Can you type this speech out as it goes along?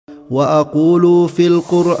وأقول في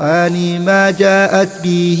القرآن ما جاءت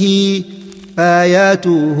به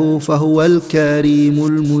آياته فهو الكريم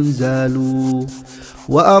المنزال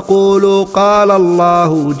وأقول قال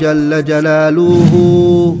الله جل جلاله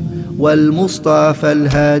والمصطفى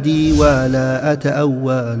الهادي ولا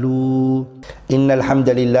أتأول. إن الحمد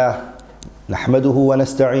لله نحمده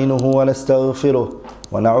ونستعينه ونستغفره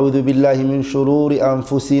ونعوذ بالله من شرور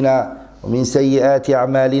أنفسنا ومن سيئات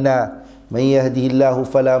أعمالنا، من يهده الله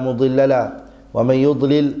فلا مضل له ومن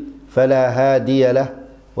يضلل فلا هادي له،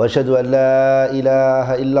 وأشهد أن لا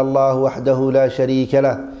إله إلا الله وحده لا شريك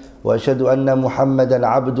له، وأشهد أن محمدا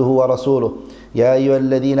عبده ورسوله. يا أيها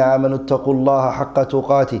الذين آمنوا اتقوا الله حق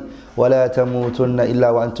تقاته ولا تموتن إلا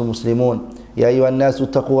وأنتم مسلمون. يا أيها الناس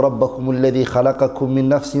اتقوا ربكم الذي خلقكم من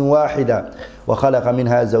نفس واحدة وخلق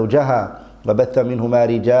منها زوجها وبث منهما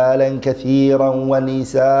رجالا كثيرا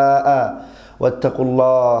ونساء واتقوا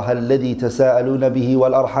الله الذي تساءلون به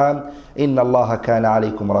والأرحام إن الله كان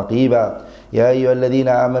عليكم رقيبا. يا أيها الذين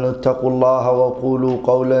آمنوا اتقوا الله وقولوا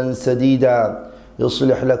قولا سديدا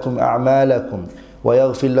يصلح لكم أعمالكم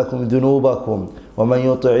ويغفر لكم ذنوبكم ومن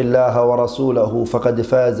يطع الله ورسوله فقد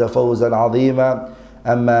فاز فوزا عظيما.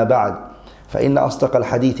 أما بعد، فإن أصدق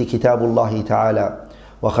الحديث كتاب الله تعالى،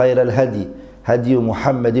 وخير الهدي هدي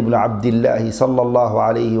محمد بن عبد الله صلى الله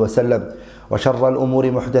عليه وسلم، وشر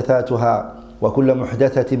الأمور محدثاتها وكل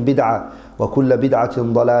محدثة بدعة وكل بدعة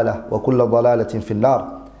ضلالة وكل ضلالة في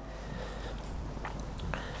النار.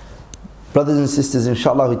 Brothers and sisters,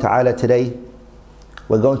 inshallah ta'ala, today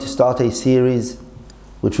we're going to start a series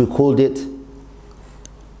which we called it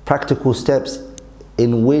Practical Steps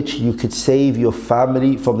in which you could save your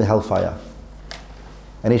family from the hellfire.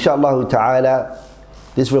 And inshallah ta'ala,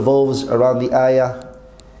 this revolves around the ayah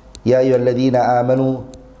يا أيها الذين آمنوا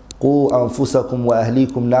قوا أنفسكم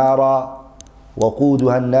وأهليكم نارا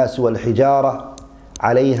وقودها الناس والحجارة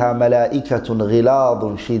عليها ملائكة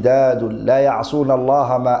غلاظ شداد لا يعصون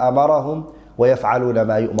الله ما أمرهم ويفعلون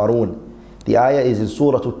ما يؤمرون. The ayah is in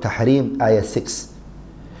Surah Al-Tahrim, ayah 6.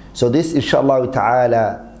 So this inshallah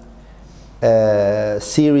ta'ala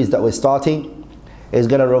series that we're starting is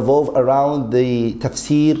going to revolve around the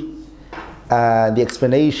tafsir and the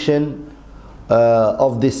explanation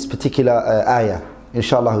of this particular ayah,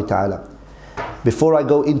 inshallah ta'ala. Before I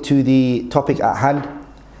go into the topic at hand,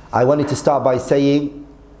 I wanted to start by saying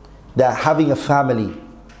that having a family,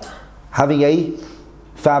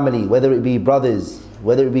 whether it be brothers,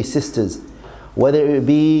 whether it be sisters, whether it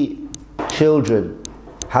be children,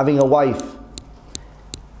 having a wife,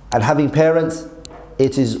 and having parents,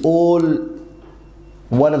 it is all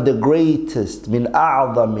one of the greatest min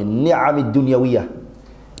a'zam min ni'am ad-dunyawiyah.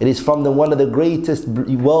 It is from one of the greatest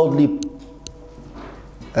worldly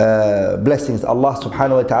blessings Allah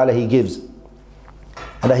subhanahu wa ta'ala He gives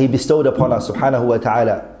and that He bestowed upon us subhanahu wa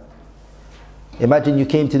ta'ala. Imagine you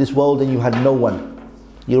came to this world and you had no one.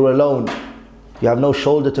 You were alone. You have no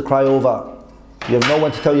shoulder to cry over. You have no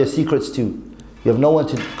one to tell your secrets to. You have no one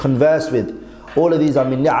to converse with. All of these are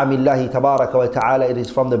min ni'amillahi tabaraka wa ta'ala. It is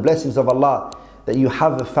from the blessings of Allah that you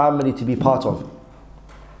have a family to be part of.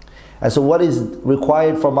 And so what is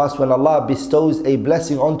required from us when Allah bestows a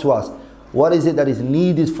blessing onto us? What is it that is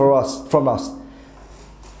needed from us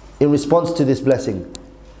in response to this blessing?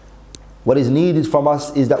 What is needed from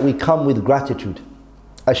us is that we come with gratitude,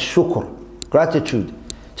 ash-shukr, gratitude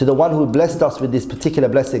to the one who blessed us with this particular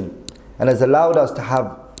blessing and has allowed us to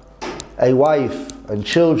have a wife and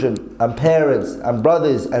children and parents and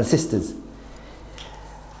brothers and sisters.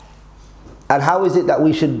 And how is it that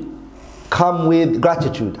we should come with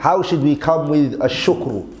gratitude? How should we come with a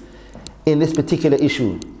shukr in this particular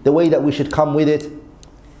issue? The way that we should come with it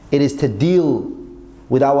is to deal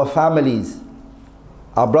with our families,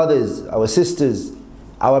 our brothers, our sisters,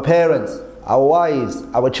 our parents, our wives,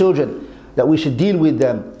 our children, that we should deal with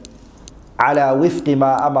them ala wifqi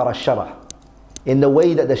ma amara ash-shara', in the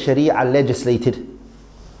way that the Sharia legislated.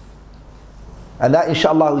 And that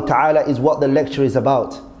inshallah ta'ala is what the lecture is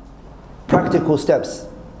about. Practical steps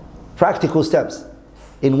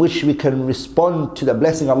in which we can respond to the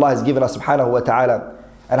blessing Allah has given us subhanahu wa ta'ala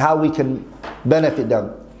and how we can benefit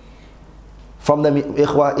them. From them,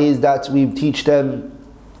 ikhwah, is that we teach them,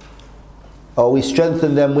 or we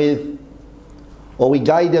strengthen them with, or we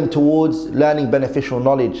guide them towards learning beneficial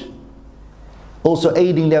knowledge. Also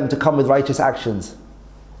aiding them to come with righteous actions.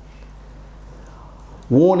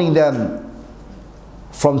 Warning them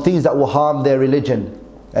from things that will harm their religion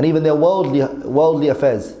and even their worldly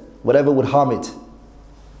affairs, whatever would harm it.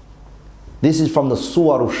 This is from the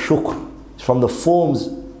suwar al-shukr, from the forms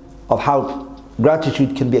of how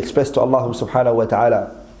gratitude can be expressed to Allah subhanahu wa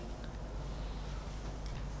ta'ala.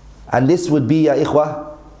 And this would be, ya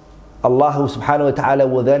ikhwah, Allah subhanahu wa ta'ala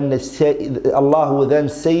will then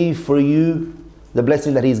save for you the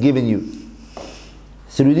blessing that He's given you.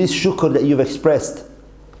 Through this shukr that you've expressed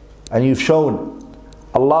and you've shown,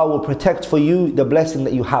 Allah will protect for you the blessing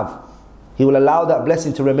that you have. He will allow that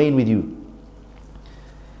blessing to remain with you.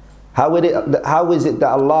 How is it that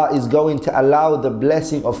Allah is going to allow the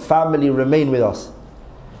blessing of family remain with us?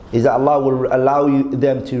 Is that Allah will allow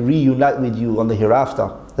them to reunite with you on the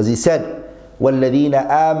hereafter. As He said, وَالَّذِينَ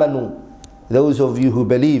آمَنُوا, those of you who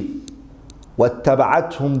believe,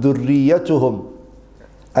 وَاتَّبَعَتْهُمْ ذُرِّيَّتُهُمْ,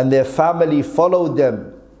 and their family followed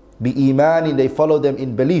them, بِإِيمَانٍ, they followed them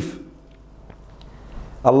in belief.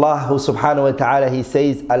 Allah subhanahu wa ta'ala, He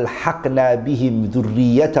says, أَلْحَقْنَا بِهِمْ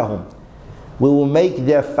ذُرِّيَّتَهُمْ, we will make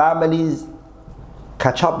their families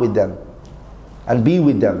catch up with them and be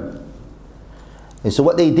with them. And so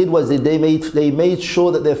what they did was they made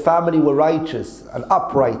sure that their family were righteous and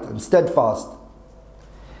upright and steadfast.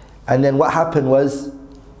 And then what happened was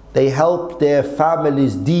they helped their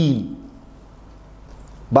families' deen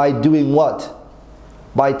by doing what?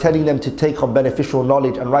 By telling them to take on beneficial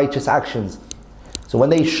knowledge and righteous actions. So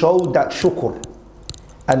when they showed that shukr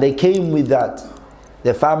and they came with that,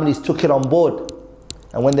 their families took it on board.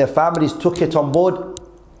 And when their families took it on board,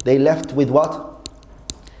 they left with what?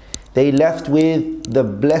 They left with the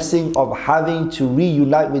blessing of having to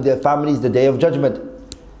reunite with their families the Day of Judgment.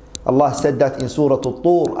 Allah said that in Surah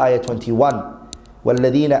At-Tur, ayah 21.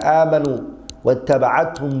 وَالَّذِينَ آمَنُوا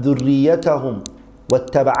وَاتَّبَعَتْهُمْ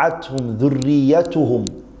ذُرِّيَّتُهُمْ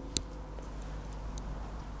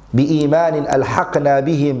بِإِيمَانٍ أَلْحَقْنَا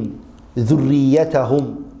بِهِمْ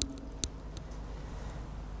ذُرِّيَّتَهُمْ.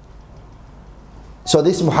 So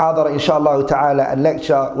this muhadara, inshallah ta'ala, and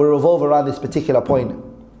lecture will revolve around this particular point.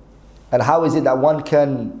 And how is it that one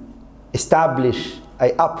can establish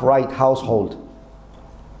an upright household?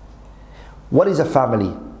 What is a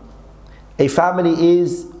family? A family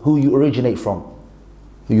is who you originate from,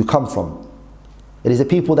 who you come from. It is the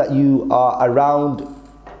people that you are around,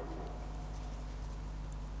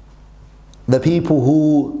 the people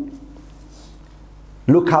who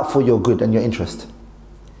look out for your good and your interest.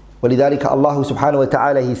 وَلِذَلِكَ Allah subhanahu wa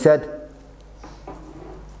ta'ala, He said,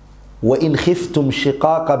 وَإِنْ خِفْتُمْ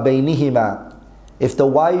شِقَاقَ بَيْنِهِمَا, if the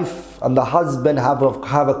wife and the husband have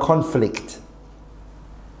a conflict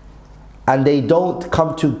and they don't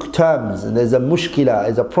come to terms, and there's a mushkila,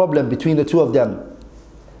 there's a problem between the two of them,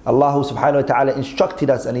 Allah subhanahu wa ta'ala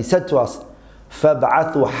instructed us and He said to us,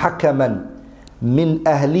 فَابْعَثُوا حَكَمًا مِنْ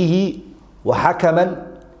أَهْلِهِ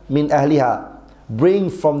وَحَكَمًا مِنْ أَهْلِهَا, bring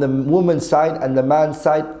from the woman's side and the man's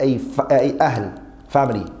side a ahl,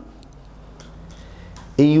 family.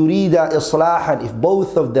 إِن يُرِيدَ إِصْلَاحًا, if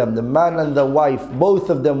both of them, the man and the wife, both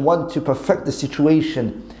of them want to perfect the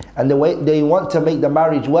situation and they want to make the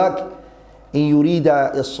marriage work, إِن يُرِيدَ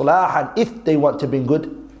إِصْلَاحًا, if they want to bring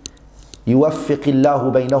good, يُوَفِّقِ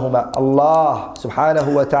اللَّهُ بَيْنَهُمَا, Allah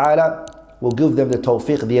subhanahu wa ta'ala will give them the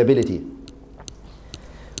tawfiq, the ability.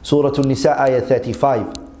 Surah An-Nisa, ayah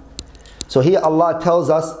 35. So here Allah tells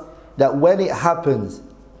us that when it happens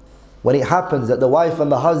that the wife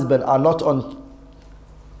and the husband are not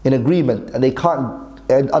in agreement and they can't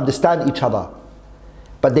understand each other,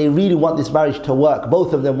 but they really want this marriage to work,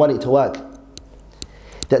 both of them want it to work,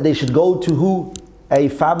 that they should go to who? A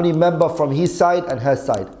family member from his side and her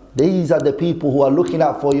side. These are the people who are looking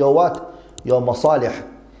out for your what? Your masalih.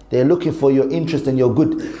 They're looking for your interest and your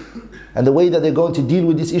good. And the way that they're going to deal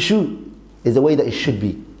with this issue is the way that it should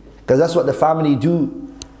be. Because that's what the family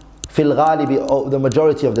do fil ghalibi, the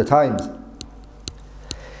majority of the times.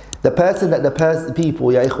 The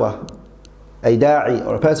people, ya ikhwah, a da'i,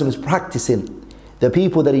 or a person who's practicing, the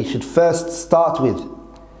people that he should first start with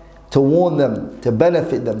to warn them, to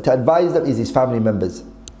benefit them, to advise them is his family members,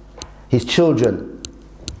 his children,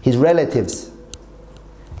 his relatives,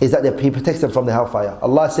 is that he protects them from the hellfire.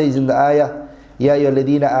 Allah says in the ayah, Ya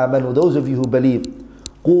ayyuhalladhina amanu, those of you who believe,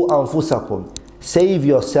 qu anfusakum, save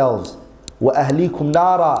yourselves, wa ahlikum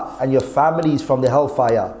nara, and your families from the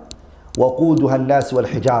hellfire, wa quduha an-nas wal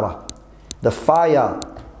hijara, the fire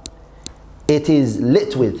it is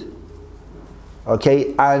lit with,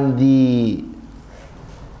 okay, and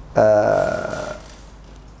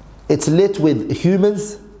it's lit with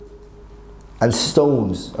humans and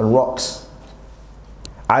stones and rocks.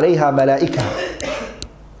 Alayha malaika,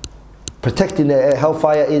 protecting the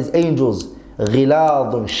hellfire is angels,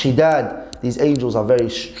 ghiladun shidad, these angels are very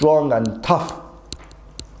strong and tough.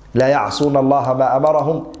 La ya'asuna Allah ma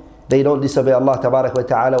amarahum, they don't disobey Allah tabarak wa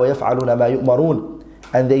ta'ala, wa yaf'aluna ma yu'marun,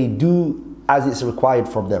 and they do as it's required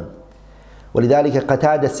from them. وَلِذَلِكَ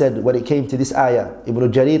Qatada said, when it came to this ayah,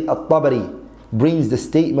 Ibn Jarir al-Tabari brings the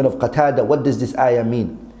statement of Qatada. What does this ayah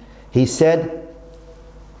mean? He said,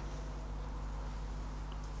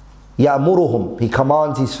 يَأْمُرُهُمْ, he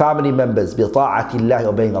commands his family members بِطَاعَةِ اللَّهِ,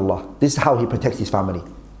 obeying Allah. This is how he protects his family.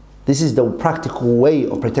 This is the practical way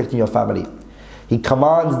of protecting your family. He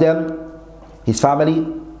commands them, his family,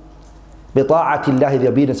 بِطَاعَةِ اللَّهِ, the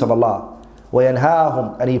obedience of Allah.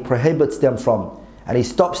 وَيَنْهَاهُمْ, and he prohibits them from, and he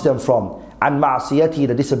stops them from, عَنْ مَعْصِيَتِهِ,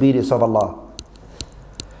 the disobedience of Allah.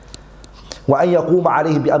 وَأَنْ يَقُومَ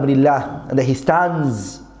عَلَيْهِ بِأَمْرِ اللَّهِ, and that he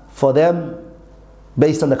stands for them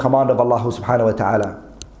based on the command of Allah subhanahu wa ta'ala.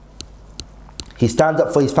 He stands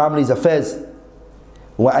up for his family's affairs.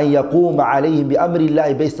 وَأَنْ يَقُومَ عَلَيْهِمْ بِأَمْرِ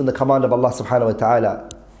اللَّهِ, based on the command of Allah subhanahu wa ta'ala.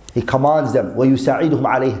 He commands them. وَيُسَاعِدُهُمْ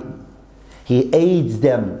عَلَيْهِ, he aids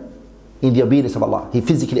them in the obedience of Allah. He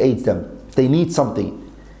physically aids them. If they need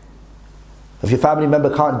something. If your family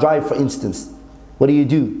member can't drive, for instance, what do?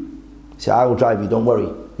 You say, I will drive you, don't worry.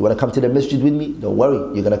 You want to come to the masjid with me? Don't worry,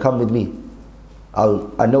 you're going to come with me.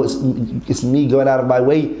 I know it's me going out of my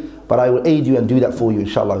way, but I will aid you and do that for you,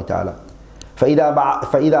 inshallah ta'ala. فَإِذَا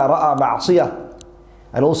رَأَى مَعْصِيَةً,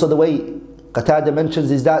 and also the way Qatada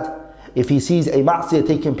mentions is that if he sees a ma'siyah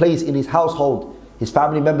taking place in his household, his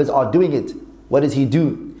family members are doing it, what does he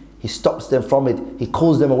do? He stops them from it, he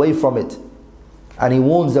calls them away from it, and he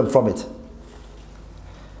warns them from it.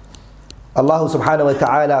 Allah subhanahu wa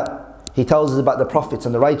ta'ala, he tells us about the prophets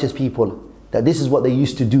and the righteous people, that this is what they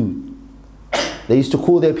used to do. They used to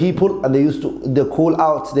call their people, and they call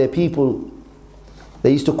out their people.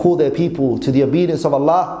 They used to call their people to the obedience of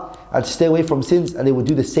Allah and to stay away from sins, and they would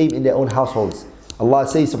do the same in their own households. Allah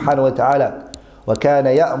says subhanahu wa ta'ala, وَكَانَ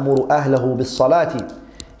يَأْمُرُ أَهْلَهُ بِالصَّلَاةِ,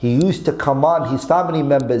 he used to command his family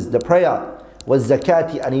members the prayer,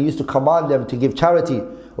 وَالزَّكَاةِ, and he used to command them to give charity,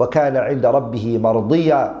 وَكَانَ عِنْدَ رَبِّهِ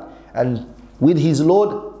مَرْضِيًّا, and with his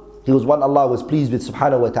Lord, he was one Allah was pleased with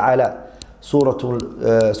subhanahu wa ta'ala.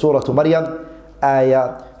 Surah Maryam,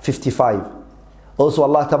 ayah 55. Also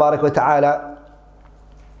Allah tabarak wa ta'ala,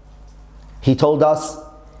 he told us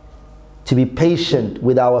to be patient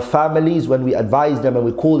with our families when we advise them and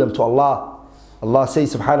we call them to Allah. Allah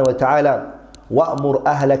says subhanahu wa ta'ala, وَأْمُرْ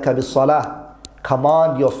أَهْلَكَ بِالصَّلَاةِ,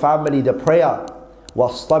 command your family the prayer,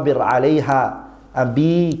 وَاصْطَبِرْ عَلَيْهَا, and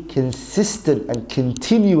be consistent and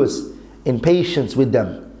continuous in patience with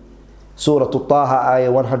them. Surah Taha,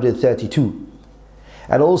 ayah 132.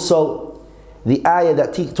 And also the ayah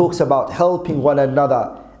that talks about helping one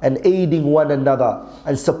another and aiding one another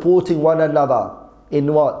and supporting one another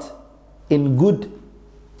in what? In good.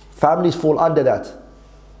 Families fall under that.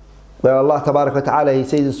 Where Allah tabarak wa ta'ala, he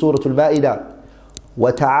says in Surah Al-Ma'idah,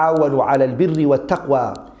 وَتَعَاوَنُوا عَلَى الْبِرِّ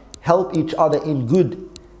وَالتَّقْوَى, help each other in good,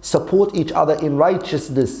 support each other in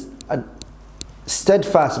righteousness and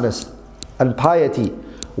steadfastness and piety.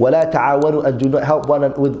 وَلَا تَعَاوَنُوا, and do not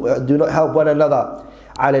help one another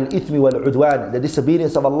عَلَى الْإِثْمِ وَالْعُدْوَانِ, the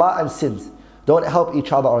disobedience of Allah and sins. Don't help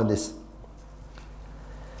each other on this.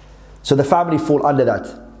 So the family fall under that.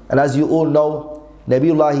 And as you all know,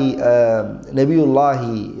 Nabiullahi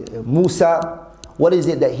Musa, what is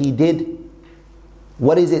it that he did?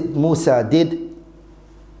 What is it Musa did?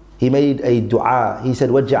 He made a dua. He said,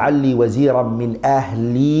 وَاجْعَلْ لِي وَزِيرًا مِّنْ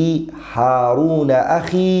أَهْلِي هَارُونَ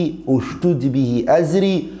أَخِي أُشْتُدْ بِهِ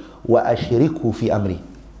أَزْرِي وَأَشْرِكْهُ فِي أَمْرِي.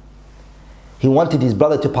 He wanted his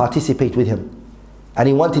brother to participate with him. And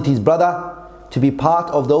he wanted his brother to be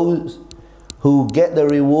part of those who get the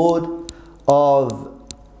reward of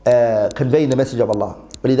conveying the message of Allah.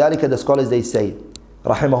 وَلِذَلِكَ, the scholars, they say,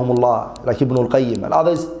 rahimahumullah, like Ibn al-Qayyim and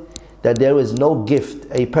others, that there is no gift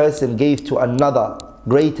a person gave to another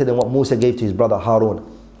greater than what Musa gave to his brother Harun.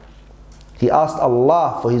 He asked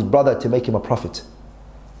Allah for his brother to make him a prophet.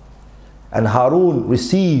 And Harun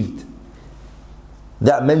received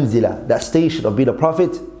that manzila, that station of being a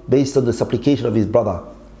prophet based on the supplication of his brother.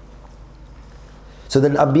 So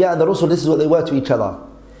then Anbiya and the Rasul, this is what they were to each other.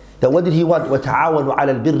 That what did he want? وَتَعَاوَنُوا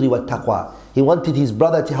عَلَى الْبِرِّ وَالتَّقْوَى. He wanted his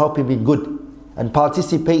brother to help him in good and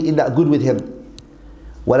participate in that good with him.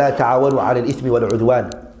 وَلَا تَعَاوَنُوا عَلَى الْإِثْمِ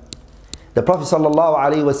وَالْعُدْوَانِ. The Prophet sallallahu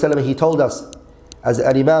alaihi wasallam, he told us, as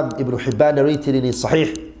Imam Ibn Hibban narrated in his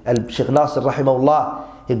Sahih, Al-Shaykh Nasir rahimahullah,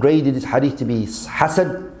 he graded this hadith to be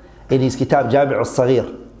Hassan in his kitab Jami'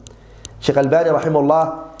 al-Saghir. Shaykh Albani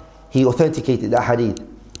rahimahullah, he authenticated that hadith,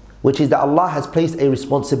 which is that Allah has placed a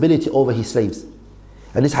responsibility over his slaves.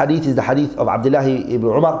 And this hadith is the hadith of Abdullah ibn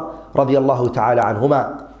Umar radiyallahu ta'ala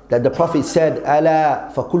anhuma, that the Prophet said,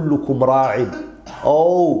 أَلَا فَكُلُّكُمْ رَاعِبٌ.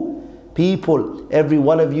 Oh people, every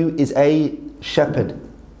one of you is a shepherd.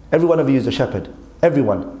 Every one of you is a shepherd.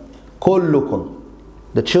 Everyone. كُلُّكُمْ.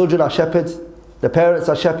 The children are shepherds. The parents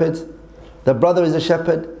are shepherds. The brother is a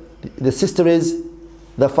shepherd. The sister is.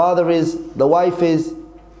 The father is. The wife is.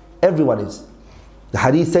 Everyone is. The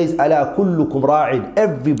hadith says, أَلَا كُلُّكُمْ رَاعٍ,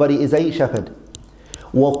 everybody is a shepherd.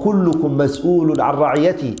 وَكُلُّكُمْ مَسْئُولٌ عَنْ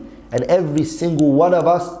رَعِيَّتِهِ, and every single one of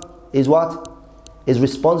us is what? Is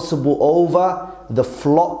responsible over the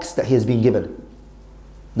flocks that he has been given.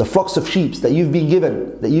 The flocks of sheep that you've been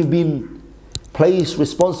given, that you've been placed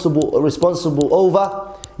responsible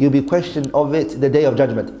over, you'll be questioned of it the day of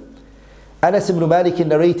judgment. Anas ibn Malik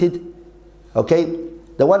narrated, okay,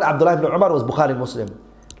 the one Abdullah ibn Umar was Bukhari Muslim.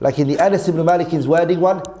 Like in the Anas ibn Malik's wording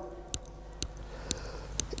one,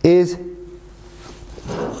 is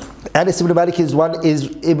Anas ibn Malik's one is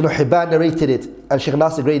Ibn Hibban narrated it, and Shaykh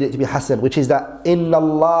Nasir graded it to be Hassan, which is that Inna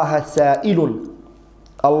Allah sa'ilun,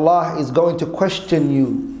 Allah is going to question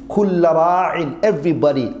you, kulla ra'in,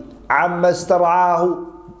 everybody, amma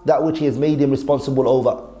stara'ahu, that which he has made him responsible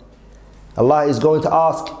over. Allah is going to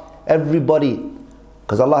ask everybody,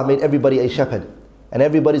 because Allah made everybody a shepherd, and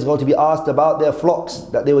everybody is going to be asked about their flocks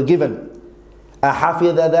that they were given.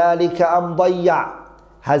 أَحَفِظَ ذَلِكَ أَمْ ضَيَّعَ,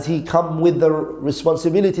 has he come with the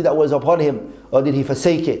responsibility that was upon him, or did he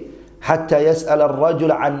forsake it? حَتَّى يَسْأَلَ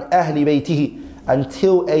الرَّجُلَ عَنْ أَهْلِ بَيْتِهِ,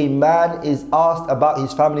 until a man is asked about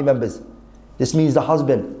his family members. This means the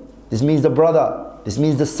husband, this means the brother, this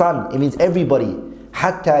means the son, it means everybody.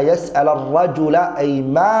 حَتَّى يَسْأَلَ الرَّجُلَ, a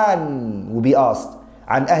man will be asked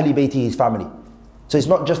عن أهل بيته, his family. So it's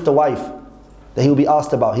not just the wife that he will be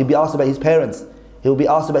asked about. He'll be asked about his parents, he will be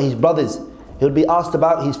asked about his brothers, he will be asked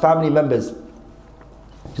about his family members.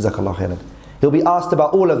 Jazakallah khairan. He'll be asked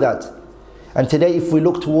about all of that. And today, if we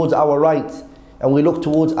look towards our right and we look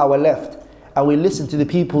towards our left and we listen to the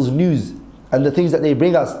people's news and the things that they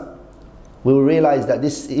bring us, we will realize that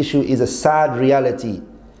this issue is a sad reality,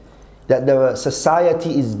 that the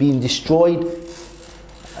society is being destroyed.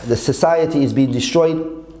 The society is being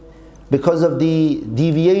destroyed because of the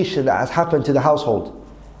deviation that has happened to the household.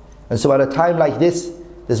 And so at a time like this,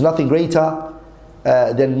 there's nothing greater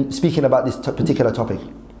than speaking about this particular topic.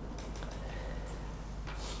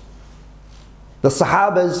 The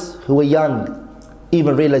Sahabas who were young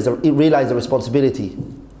even realized the responsibility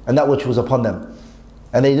and that which was upon them,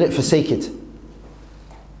 and they didn't forsake it.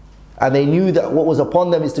 And they knew that what was upon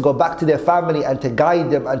them is to go back to their family and to guide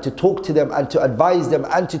them and to talk to them and to advise them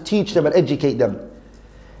and to teach them and educate them.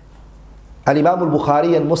 And Imam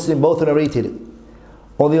al-Bukhari and Muslim both narrated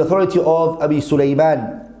on the authority of Abi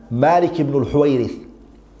Sulaiman, Malik ibn al-Huwayrith,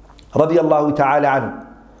 radiyallahu ta'ala anhu.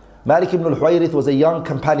 Malik ibn al-Huwayrith was a young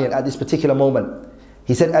companion at this particular moment.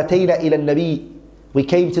 He said, Atayna ila al-Nabi, we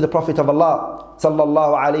came to the Prophet of Allah,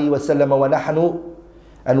 sallallahu alayhi wa sallam, wa nahnu,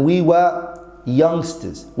 and we were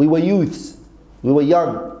youngsters, we were youths, we were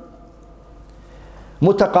young.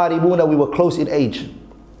 Mutaqaribuna, we were close in age.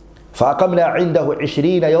 فَأَقَمْنَا عِنْدَهُ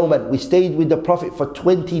 20 يَوْمًا, we stayed with the Prophet for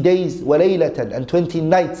 20 days, وَلَيْلَةً, and 20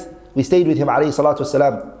 nights. We stayed with him, alayhi salatu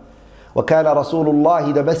wasalam. وَكَانَ رَسُولُ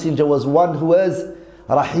اللَّهِ, the messenger was one who was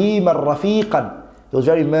رَحِيمًا رَفِيقًا, he was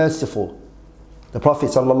very merciful. The Prophet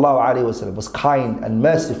sallallahu alayhi wasallam was kind and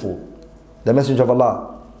merciful, the messenger of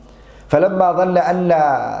Allah. فَلَمَّا ظَنَّ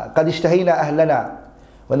أَنَّا قَدْ اشْتَهَيْنَا أَهْلَنَا,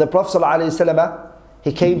 when the Prophet sallallahu alayhi wasallam,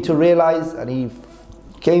 he came to realize and he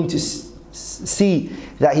came to see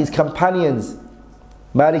that his companions,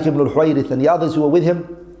 Malik ibn al-Huwayrith and the others who were with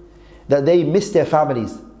him, that they missed their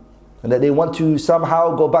families and that they want to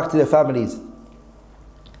somehow go back to their families.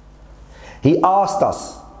 He asked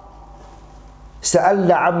us,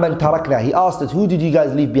 سَأَلْنَا عَمَّنْ تَرَكْنَا, he asked us, who did you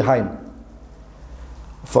guys leave behind?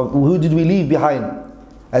 Who did we leave behind?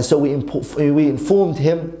 And so we informed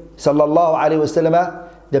him, sallallahu alayhi wasallam,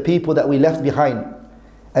 the people that we left behind.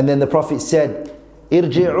 And then the Prophet said,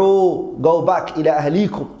 Irji'u, go back ila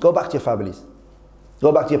ahlikum, go back to your families,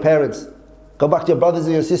 go back to your parents, go back to your brothers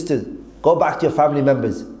and your sisters, go back to your family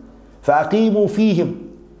members. فَأَقِيمُوا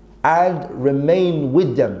فِيهِمْ, and remain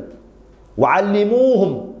with them.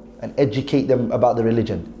 وَعَلِّمُوهُمْ, and educate them about the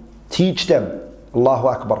religion. Teach them. Allahu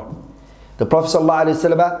Akbar. The Prophet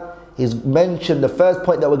ﷺ, he's mentioned the first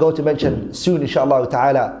point that we're going to mention soon, inshaAllah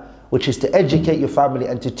ta'ala, which is to educate your family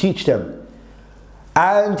and to teach them.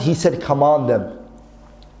 And he said, command them.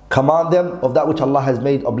 Command them of that which Allah has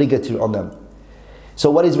made obligatory on them.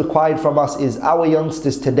 So what is required from us is our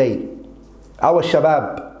youngsters today, our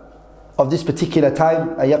shabab of this particular time,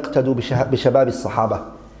 أَيَقْتَدُوا بِشَبَابِ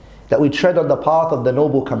الصَّحَابَةِ, that we tread on the path of the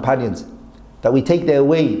noble companions, that we take their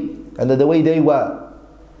way and the way they were,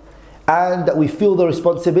 and that we feel the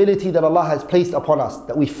responsibility that Allah has placed upon us,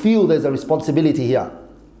 that we feel there's a responsibility here,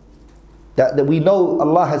 that we know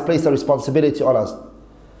Allah has placed a responsibility on us,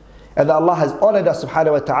 and that Allah has honored us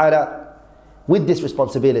subhanahu wa ta'ala with this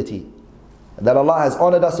responsibility, that Allah has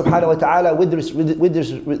honored us subhanahu wa ta'ala with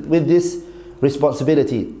this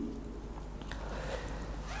responsibility.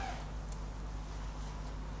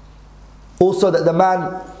 Also that the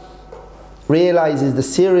man realizes the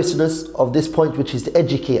seriousness of this point, which is to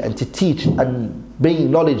educate and to teach and bring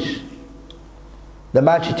knowledge. The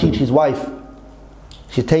man should teach his wife.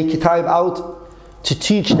 Should take time out to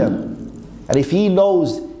teach them. And if he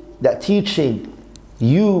knows that teaching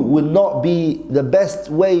you will not be the best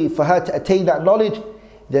way for her to attain that knowledge,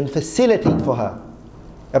 then facilitate for her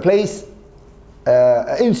a place,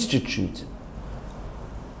 an institute,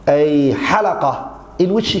 a halaqah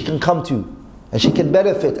in which she can come to and she can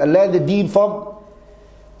benefit and learn the deen from,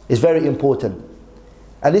 is very important.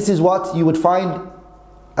 And this is what you would find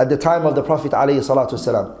at the time of the Prophet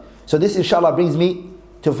ﷺ. So this inshallah brings me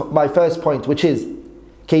to my first point, which is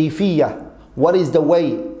kayfiyah. What is the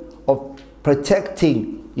way of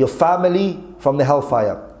protecting your family from the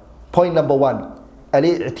hellfire? Point number one,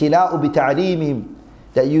 al-i'tina'u bi-ta'limihim,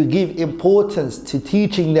 that you give importance to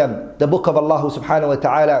teaching them the book of Allah subhanahu wa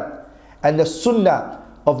ta'ala and the sunnah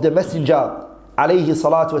of the messenger alayhi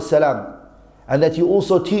salatu wassalam, and that you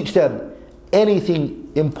also teach them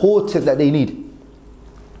anything important that they need.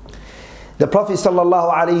 The Prophet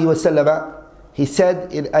sallallahu alayhi wasallam, he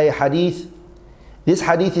said in a hadith, this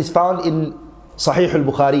hadith is found in Sahih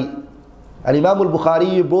al-Bukhari, and Imam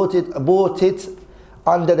al-Bukhari brought it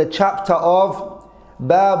under the chapter of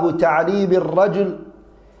Babu Ta'lim al-Rajul,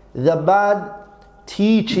 the man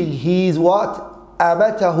teaching his what?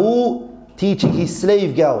 Amatahu, teaching his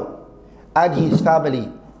slave girl and his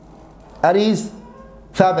family. And his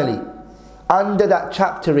family. Under that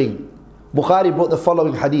chaptering, Bukhari brought the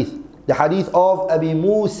following hadith. The hadith of Abi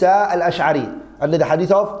Musa al-Ash'ari. Under the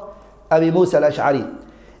hadith of Abi Musa al-Ash'ari,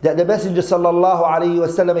 that the Messenger sallallahu alayhi wa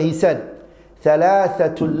sallam, he said,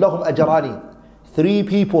 ثَلَاثَةٌ لَهُمْ أَجْرَانِ, three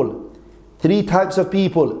people, three types of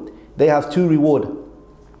people, they have two reward.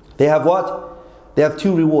 They have what? They have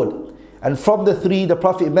two reward. And from the three, the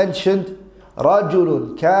Prophet mentioned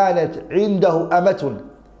رَجُلٌ كَانَتْ عِنْدَهُ أَمَةٌ.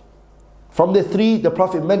 From the three, the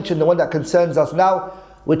Prophet mentioned the one that concerns us now,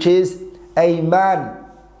 which is a man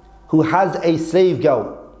who has a slave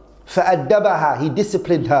girl. فَأَدَّبَهَا, he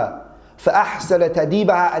disciplined her. فَأَحْسَنَ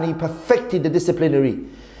تَدِيبَهَا, and he perfected the disciplinary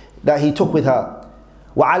that he took with her.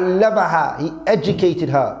 وَعَلَّمَهَا, he educated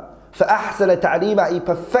her. فَأَحْسَنَ تَعْلِيمَهَا, he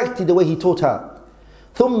perfected the way he taught her.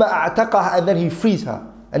 ثُمَّ أَعْتَقَهَا, and then he frees her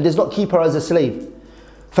and does not keep her as a slave.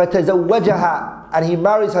 فَتَزَوَّجَهَا, and he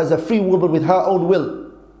marries her as a free woman with her own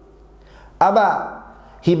will. Ama,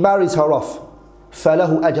 he marries her off.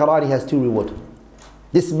 فَلَهُ أَجْرَانِ, he has two reward.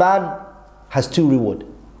 This man has two reward.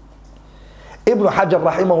 Ibn Hajar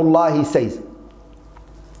rahimahullah, he says,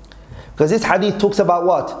 because this hadith talks about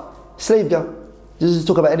what? Slave girl. This doesn't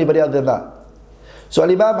talk about anybody other than that. So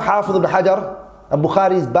Imam Hafidh ibn Hajar and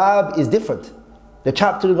Bukhari's bab is different. The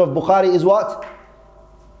chaptering of Bukhari is what?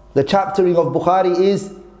 The chaptering of Bukhari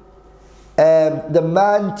is the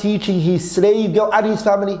man teaching his slave girl and his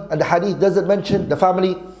family, and the hadith doesn't mention the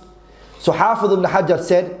family. So Hafidh ibn Hajar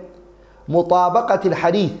said, mutabaqat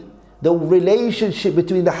al-hadith, the relationship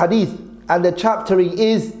between the hadith and the chaptering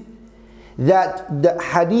is that the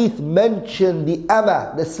hadith mentioned the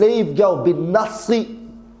ama, the slave girl, bin nasi,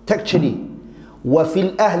 textually, wa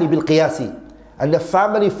fil ahli bil qiyasi, and the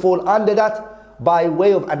family fall under that by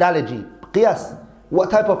way of analogy. Qiyas.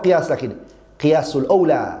 What type of qiyas? Like in qiyasul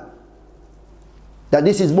awla, that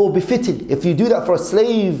this is more befitting. If you do that for a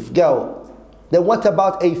slave girl, then what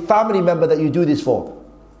about a family member that you do this for?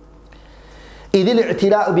 إِذِ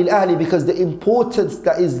الْإِعْتِلَاءُ بِالْأَهْلِ, because the importance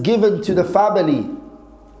that is given to the family,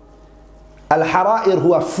 al-hara'ir,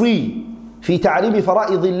 who are free, في تعليم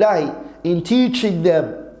فرائض الله, in teaching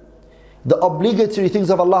them the obligatory things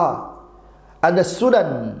of Allah, and the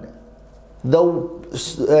sunan,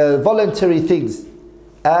 the voluntary things,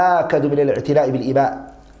 آكَدُ مِنَ الْإِعْتِلَاءِ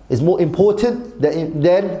بِالْإِمَاءِ, is more important than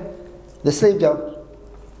the slave girl.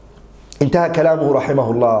 انتهى كلامه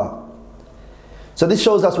رحمه الله. So this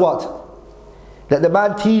shows us what? That the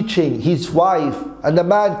man teaching his wife and the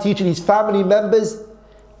man teaching his family members,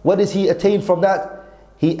 what does he attain from that?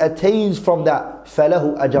 He attains from that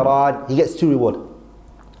فَلَهُ أَجْرَانِ, he gets two reward.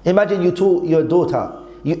 Imagine you taught your daughter,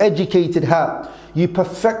 you educated her, you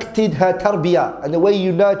perfected her tarbiyah and the way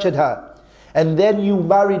you nurtured her, and then you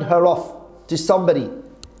married her off to somebody.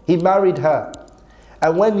 He married her,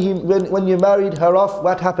 and when you married her off,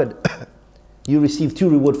 what happened? You received two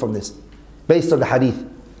reward from this, based on the hadith.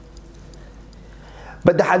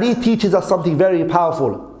 But the hadith teaches us something very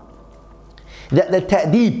powerful, that the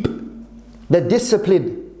ta'deeb, the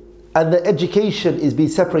discipline and the education is being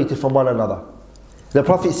separated from one another. The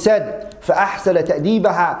Prophet said, فَأَحْسَنَ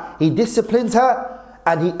تَأْدِيبَهَا, he disciplines her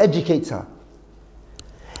and he educates her.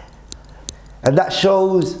 And that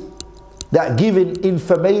shows that giving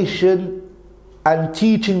information and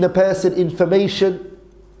teaching the person information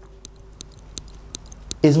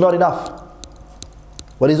is not enough.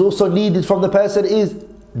 What is also needed from the person is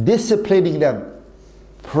disciplining them,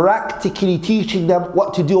 practically teaching them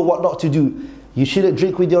what to do or what not to do. You shouldn't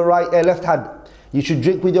drink with your left hand. You should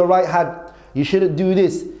drink with your right hand. You shouldn't do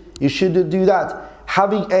this. You shouldn't do that.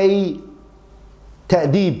 Having a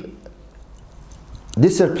ta'deeb,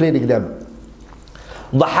 disciplining them.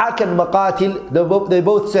 Dhahak and Maqatil, they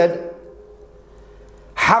both said,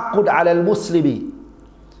 Haqqun ala al-Muslimi,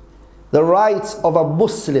 the rights of a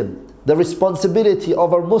Muslim, the responsibility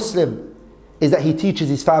of a Muslim is that he teaches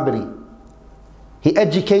his family. He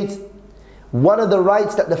educates. One of the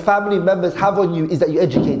rights that the family members have on you is that you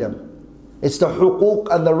educate them. It's the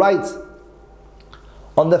huquq and the rights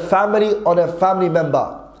on the family, on a family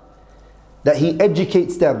member, that he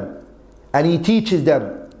educates them and he teaches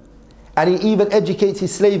them, and he even educates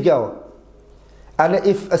his slave girl. And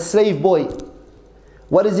if a slave boy,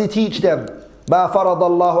 what does he teach them? مَا فَرَضَ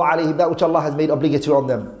اللَّهُ عَلَيْهِمْ, that which Allah has made obligatory on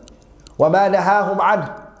them. وَمَا نَهَاهُمْ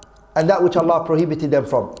عَنْهُ, and that which Allah prohibited them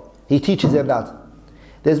from. He teaches them that.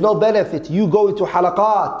 There's no benefit you go into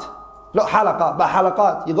halaqat, not halaqa, but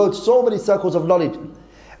halaqat. You go to so many circles of knowledge,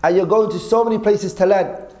 and you're going to so many places to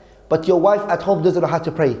learn, but your wife at home doesn't know how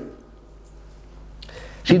to pray.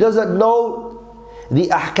 She doesn't know the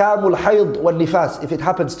ahkamul hayd wal nifas, if it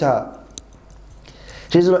happens to her.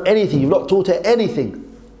 She doesn't know anything. You've not taught her anything.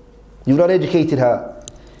 You've not educated her.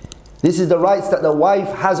 This is the rights that the wife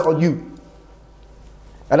has on you.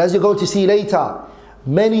 And as you're going to see later,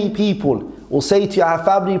 many people will say to you, I have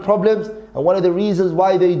family problems, and one of the reasons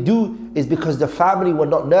why they do is because the family were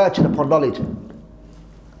not nurtured upon knowledge.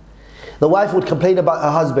 The wife would complain about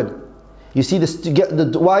her husband. You see,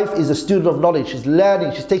 the wife is a student of knowledge. She's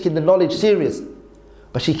learning, she's taking the knowledge serious,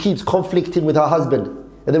 but she keeps conflicting with her husband.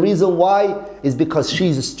 And the reason why is because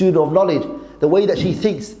she's a student of knowledge. The way that she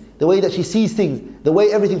thinks, the way that she sees things, the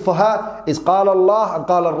way everything for her is قال Allah and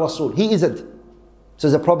قال الرسول. He isn't. So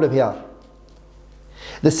there's a problem here.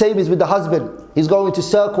 The same is with the husband. He's going to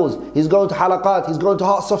circles, he's going to halaqat, he's going to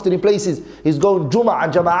heart softening places, he's going Jum'ah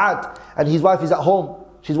and Jama'at, and his wife is at home.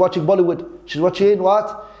 She's watching Bollywood. She's watching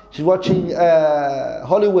what? She's watching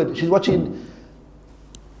Hollywood. She's watching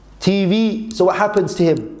TV. So what happens to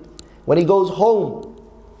him? When he goes home,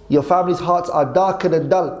 your family's hearts are darkened and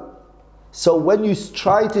dull. So when you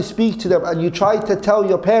try to speak to them and you try to tell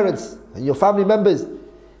your parents and your family members,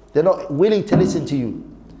 they're not willing to listen to you.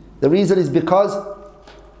 The reason is because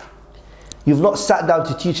you've not sat down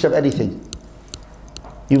to teach them anything.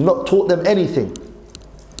 You've not taught them anything.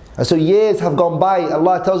 And so years have gone by.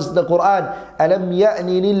 Allah tells us in the Quran, أَلَمْ يَأْنِ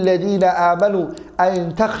لِلَّذِينَ آمَنُوا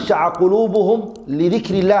أَن تَخْشَعَ قُلُوبُهُمْ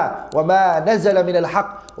لِذِكْرِ اللَّهِ وَمَا نَزَلَ مِنَ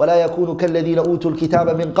الْحَقِّ وَلَا يَكُونُوا كَالَّذِينَ أُوتُوا الْكِتَابَ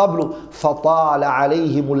مِنْ قَبْلُ فَطَالَ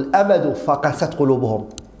عَلَيْهِمُ الْأَمَدُ فَقَسَتْ قُلُوبُهُم.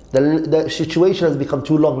 The situation has become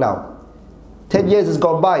too long now. 10 years has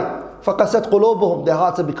gone by. فَقَسَتْ قُلُوبُهُم. Their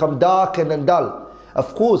hearts have become darkened and dull.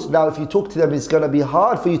 Of course, now if you talk to them, it's going to be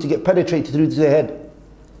hard for you to get penetrated through to their head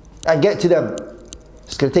and get to them.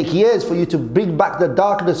 It's going to take years for you to bring back the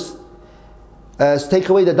darkness, take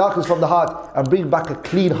away the darkness from the heart and bring back a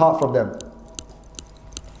clean heart from them.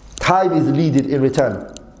 Time is needed in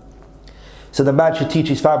return. So the man should teach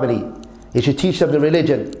his family. He should teach them the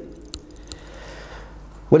religion.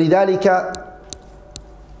 وَلِذَلِكَ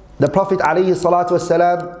the Prophet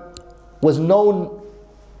ﷺ was known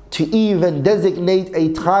to even designate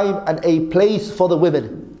a time and a place for the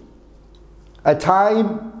women. A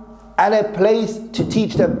time and a place to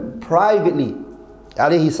teach them privately.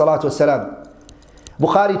 Alayhi salatu wassalam.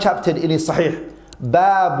 Bukhari chapter in his Sahih.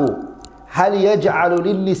 Babu hal yaj'alu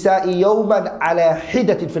lin nisa'i yawman ala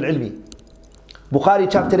hidatin fil ilmi. Bukhari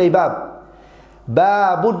chapter a bab.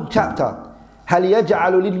 Babun chapter. Hal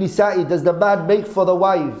yaj'alu lin nisa'i, does the man make for the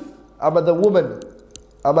wife, ama the woman,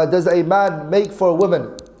 ama does a man make for a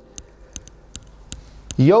woman,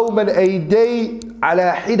 yawman, a day,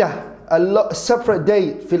 ala hidah, a separate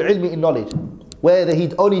day, fil ilmi, in knowledge, where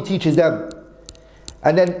he only teaches them.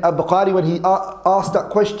 And then Bukhari, when he asked that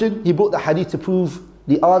question, he brought the hadith to prove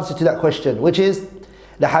the answer to that question, which is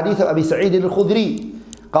the hadith of Abi Sa'id al-Khudri.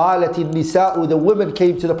 قالت النساء, the women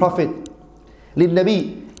came to the Prophet,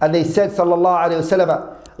 للنبي, and they said sallallahu alayhi wa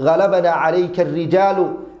sallam, غلبنا عليك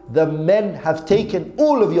الرجال, the men have taken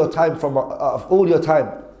all of your time from all your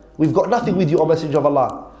time. We've got nothing with you, O Messenger of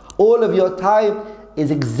Allah. All of your time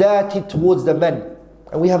is exerted towards the men,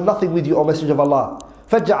 and we have nothing with you, O Messenger of Allah.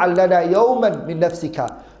 فَجْعَلْ لَنَا يَوْمًا مِنْ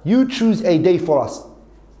نَفْسِكَ, you choose a day for us.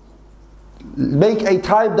 Make a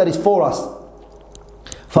time that is for us.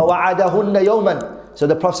 فَوَعَدَهُنَّ يَوْمًا, so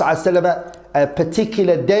the Prophet ﷺ, a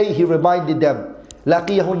particular day, he reminded them.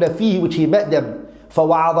 لَقِيَهُنَّ فِيهِ, which he met them.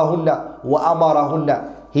 فَوَعَظَهُنَّ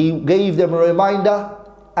وَأَمَرَهُنَّ, he gave them a reminder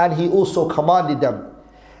and he also commanded them.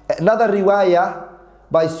 Another riwayah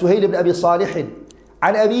by Suhail ibn Abi Salih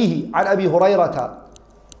عن أبيه عن أبي هريرة,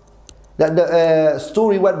 that the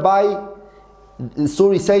story went by. The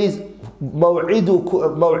story says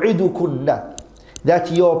موعدكن,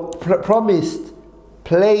 that your promised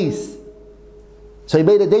place. So he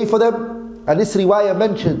made a day for them, and this riwayah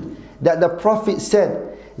mentioned that the Prophet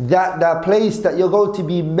said that the place that you're going to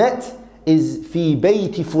be met is في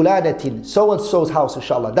بيت فلانة, so and so's house,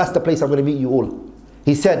 inshallah. That's the place I'm going to meet you all.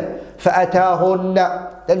 He said فأتاهن,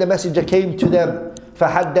 then the messenger came to them.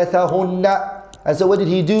 فحدثهن, and so what did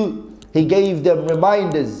he do? He gave them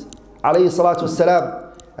reminders, alayhi salatu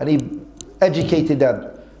wassalam, and he educated them.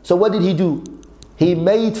 So what did he do? He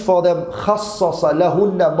made for them خصص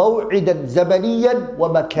لهن موعدا زمنيا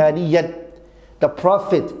ومكانيا. The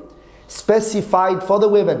Prophet specified for the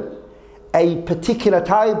women a particular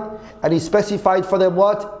time, and he specified for them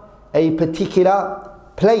what? A particular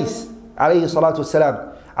place, alayhi salatu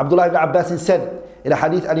wassalam. Abdullah ibn Abbas said in a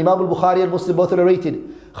hadith, and Imam al-Bukhari and Muslim both narrated,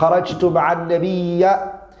 خرجت مع النبي,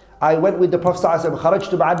 I went with the Prophet ﷺ.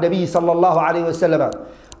 خرجت مع النبي صلى الله عليه وسلم,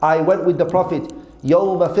 I went with the Prophet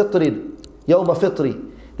يوم فطر,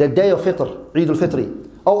 the day of Fitr, Eid al-Fitr,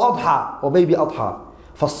 or Adha, or maybe Adha.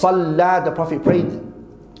 فصلى, the Prophet prayed.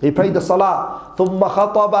 He prayed the Salah. ثم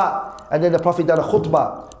خطب, and then the Prophet done a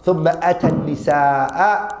khutbah. ثم أتى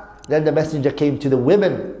النساء, then the messenger came to the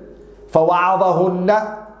women.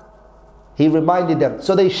 فوعظهن, he reminded them.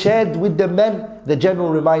 So they shared with the men the general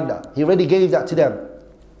reminder. He already gave that to them.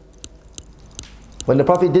 When the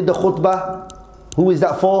Prophet did the khutbah, who is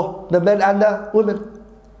that for? The men and the women.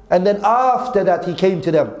 And then after that he came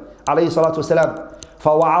to them, alayhi salatu wasalam.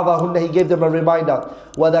 فَوَعَظَهُنَّ, he gave them a reminder.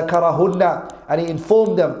 وَذَكَرَهُنَّ, and he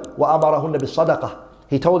informed them. وَأَمَرَهُنَّ بِالصَّدَقَةِ,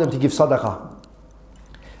 he told them to give sadaqah.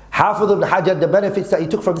 Hafiz ibn Hajar, the benefits that he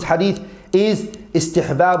took from this hadith is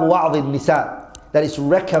istihbab wa'adh al-nisa, that it's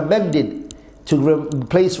recommended to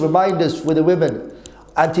place reminders for the women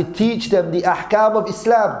and to teach them the ahkam of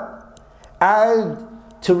Islam and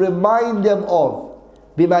to remind them of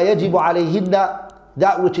bima yajibu alayhinna,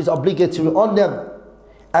 that which is obligatory on them,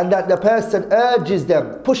 and that the person urges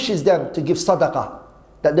them, pushes them to give sadaqah,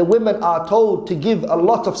 that the women are told to give a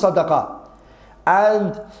lot of sadaqah.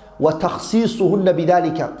 And وَتَخْصِيصُهُنَّ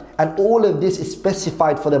بِذَلِكَ, and all of this is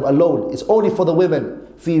specified for them alone. It's only for the women.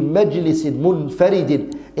 فِي مَجْلِسٍ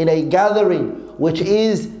مُنْفَرِدٍ, in a gathering which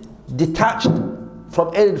is detached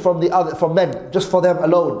from men, just for them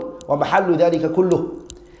alone. وَمَحَلُّ ذَلِكَ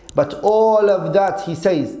كُلُّهُ, but all of that, he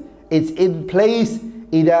says, it's in place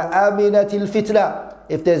إِذَا آمِنَتِ الْفِتْنَةِ,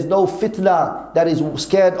 if there's no fitna that is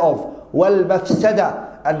scared of,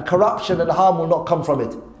 وَالْمَفْسَدَةِ, and corruption and harm will not come from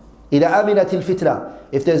it. إِذَا آمِنَتِ الْفِتْنَةِ,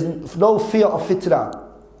 if there's no fear of fitna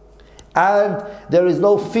and there is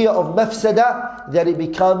no fear of mafsada, then it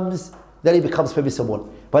becomes permissible.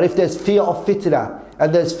 But if there's fear of fitna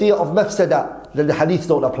and there's fear of mafsada, then the hadith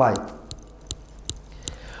don't apply.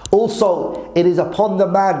 Also, it is upon the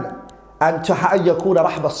man and to yakuna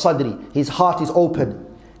rahba sadri, his heart is open.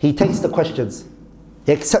 He takes the questions.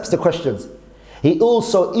 He accepts the questions. He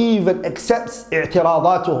also even accepts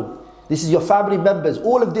i'tiradatuhum. This is your family members.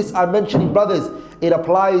 All of this I'm mentioning, brothers, it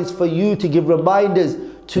applies for you to give reminders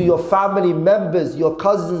to your family members, your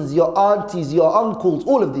cousins, your aunties, your uncles,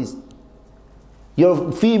 all of these.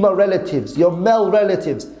 Your female relatives, your male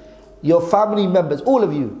relatives, your family members, all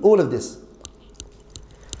of you, all of this.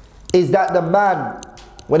 Is that the man,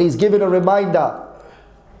 when he's given a reminder,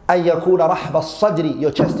 أَن يَكُونَ رَحْبَ الصَّدْرِ,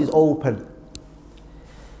 your chest is open.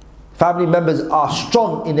 Family members are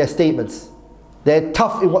strong in their statements. They're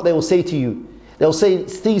tough in what they will say to you. They'll say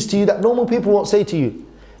things to you that normal people won't say to you.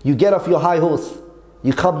 You get off your high horse,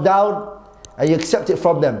 you come down and you accept it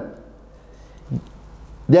from them.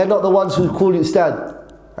 They're not the ones who call you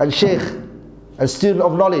Ustadh and Sheikh and student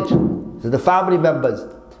of knowledge. They're the family members.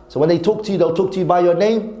 So when they talk to you, they'll talk to you by your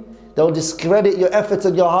name. They'll discredit your efforts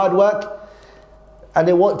and your hard work, and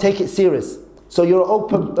they won't take it serious. So you're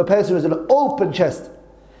a person who's an open chest.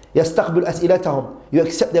 يَسْتَقْبِلُ أَسْئِلَتَهُم, you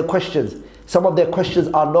accept their questions. Some of their questions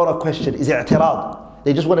are not a question, it's i'tirad.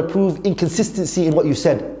 They just want to prove inconsistency in what you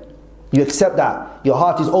said. You accept that. Your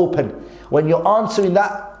heart is open. When you're answering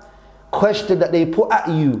that question that they put at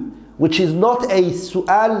you, which is not a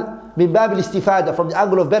su'al min bab al-istifada, from the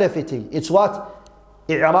angle of benefiting. It's what?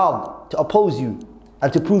 I'rad, to oppose you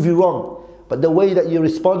and to prove you wrong. But the way that you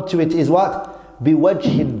respond to it is what?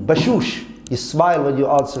 Biwajhin bashush. You smile when you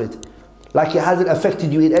answer it, like it hasn't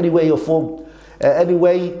affected you in any way or form,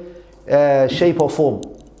 shape or form.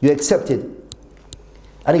 You accept it.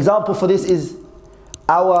 An example for this is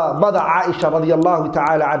our mother Aisha radiallahu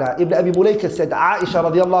ta'ala anha, Ibn Abi Mulaika said, Aisha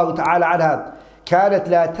radiallahu ta'ala anha, كانت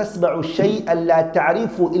لا تسمع شيئا لا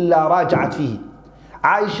تعرف إلا راجعت فيه.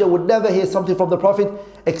 Aisha would never hear something from the Prophet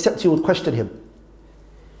except she would question him.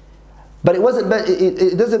 But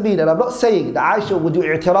it doesn't mean, and I'm not saying that Aisha would do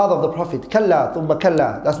i'tirad of the Prophet. Kalla, thumma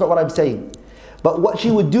kalla. That's not what I'm saying. But what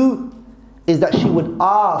she would do is that she would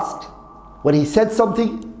ask when he said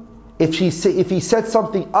something, if he said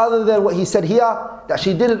something other than what he said here that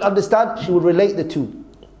she didn't understand, she would relate the two.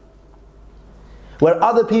 Where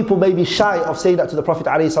other people may be shy of saying that to the Prophet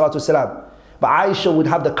ﷺ, but Aisha would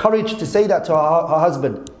have the courage to say that to her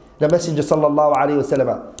husband, the Messenger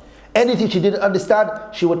ﷺ. Anything she didn't understand,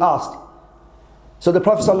 she would ask. So the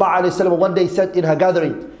Prophet ﷺ one day said in her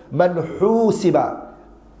gathering, Man husiba,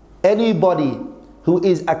 anybody who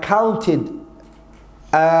is accounted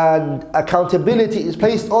and accountability is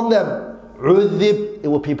placed on them, udhib, it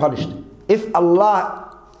will be punished. If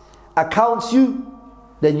Allah accounts you,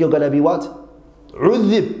 then you're going to be what?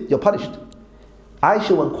 Udhib, you're punished.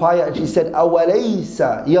 Aisha went quiet and she said,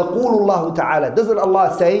 أَوَلَيْسَ يَقُولُ اللَّهُ تَعَالَى, doesn't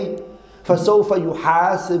Allah say, فَسَوْفَ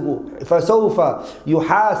يُحَاسَبُ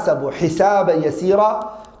حِسَابًا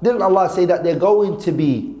يَسِيرًا? Didn't Allah say that they're going to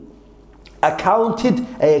be accounted,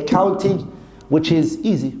 a accounting which is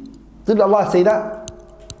easy? Didn't Allah say that?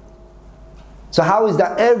 So how is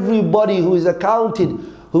that everybody who is accounted,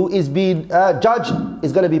 who is being judged,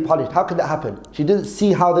 is going to be punished? How could that happen? She didn't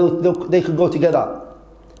see how they could go together.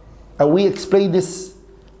 And we explained this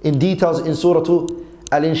in details in Surah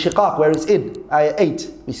Al-Inshiqaq, where it's in Ayah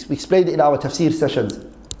 8. We explained it in our tafsir sessions.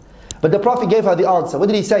 But the Prophet gave her the answer. What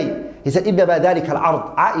did he say? He said, إِنَّمَا ذَلِكَ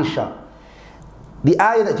الْعَرْض. Aisha, the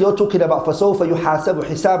ayah that you're talking about, فَسَوْفَ يُحَاسَبُ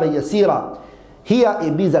حِسَابًا يَسِيرًا, here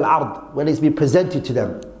it means al-ard, when it's been presented to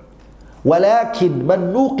them. وَلَكِنْ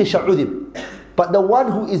مَنْ نُوقِشَ عُذِبْ. But the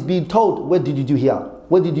one who is being told, what did you do here?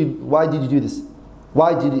 Why did you do this?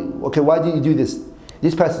 Why did you do this?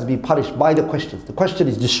 This person is being punished by the questions. The question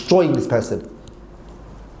is destroying this person.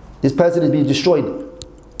 This person is being destroyed.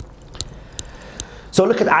 So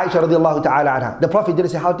look at Aisha radiallahu ta'ala anha. The Prophet didn't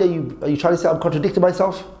say, how dare you, are you trying to say I'm contradicting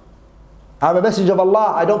myself? I'm a messenger of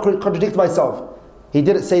Allah, I don't contradict myself. He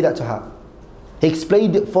didn't say that to her. He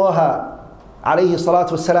explained it for her, alayhi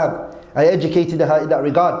salatu wassalam, and educated her in that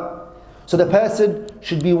regard. So the person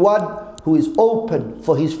should be one who is open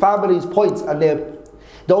for his family's points, and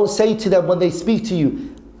don't say to them when they speak to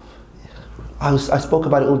you, I spoke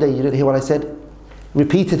about it all day, you didn't hear what I said?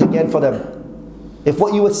 Repeat it again for them. If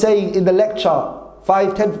what you were saying in the lecture,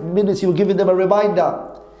 5-10 minutes you were giving them a reminder,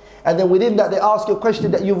 and then within that they ask you a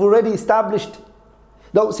question that you've already established,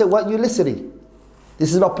 don't say, what are you listening?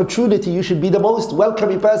 This is an opportunity, you should be the most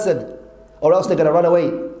welcoming person, or else they're going to run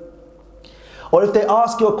away. Or if they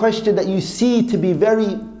ask you a question that you see to be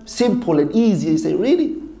very simple and easy, you say,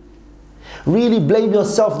 really? Really blame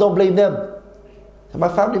yourself, don't blame them. And my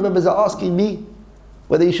family members are asking me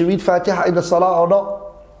whether you should read Fatiha in the Salah or not.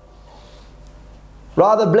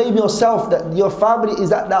 Rather blame yourself that your family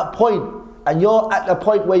is at that point, and you're at the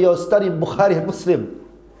point where you're studying Bukhari and Muslim.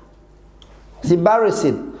 It's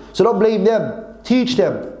embarrassing. So don't blame them, teach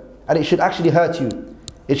them, and it should actually hurt you.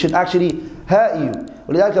 It should actually hurt you.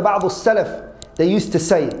 وَلِذَلِكَ بَعْضُ السَّلَفِ, they used to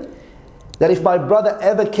say that if my brother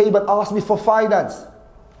ever came and asked me for finance,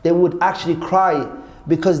 they would actually cry,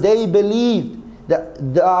 because they believed that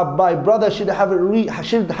my brother shouldn't have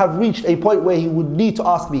reached a point where he would need to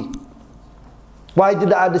ask me. Why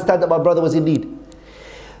did I understand that my brother was in need?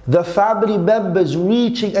 The family members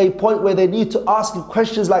reaching a point where they need to ask you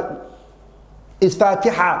questions like, is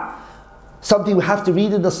Fatiha something we have to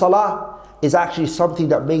read in the Salah? Is actually something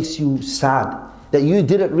that makes you sad, that you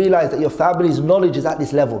didn't realize that your family's knowledge is at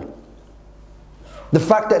this level. The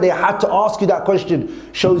fact that they had to ask you that question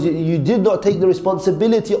shows you did not take the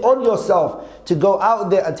responsibility on yourself to go out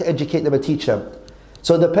there and to educate them and teach them.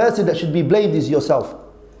 So the person that should be blamed is yourself.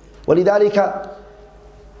 وَلِذَلِكَ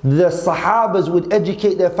the Sahabas would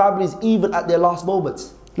educate their families even at their last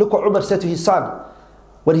moments. Look what Umar said to his son,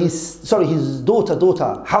 when his daughter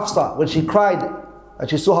Hafsa, when she cried and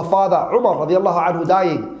she saw her father Umar radiallahu anhu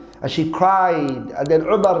dying, and she cried, and then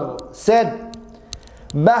Umar said,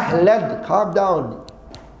 Mahlan, calm down.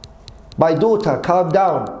 My daughter, calm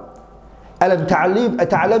down. Alam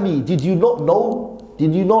ta'lami, did you not know?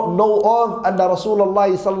 Did you not know of anna Rasulullah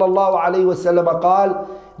sallallahu alayhi wa sallam qal,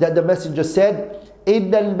 that the messenger said,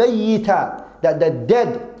 Inna al-mayyita, that the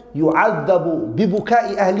dead, yu'adhabu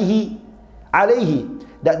bibukai ahlihi alayhi,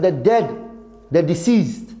 that the dead, the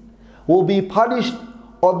deceased, will be punished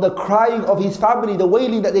on the crying of his family, the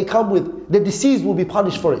wailing that they come with. The deceased will be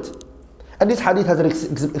punished for it. And this hadith has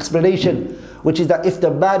an explanation, which is that if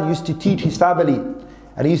the man used to teach his family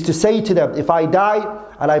And he used to say to them, if I die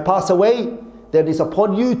and I pass away, then it's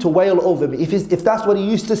upon you to wail over me. If that's what he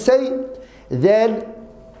used to say, then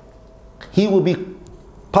he will be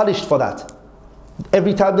punished for that.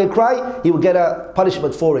 Every time they cry, he will get a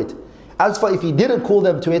punishment for it. As for if he didn't call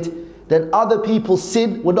them to it, then other people's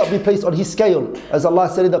sin would not be placed on his scale. As Allah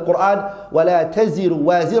said in the Quran, وَلَا تَزِرُ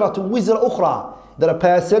وَازِرَةٌ وِزْرَ أُخْرَى, that a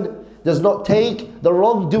person does not take the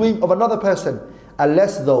wrongdoing of another person,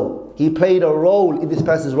 unless though he played a role in this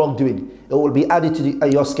person's wrongdoing. It will be added to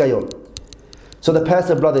your scale. So the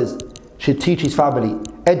person, brothers, should teach his family,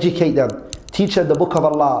 educate them, teach them the book of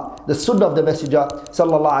Allah, the sunnah of the Messenger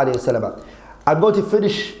sallallahu alaihi wasallam. I'm going to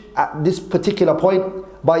finish at this particular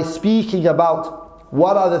point by speaking about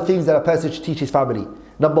what are the things that a person should teach his family.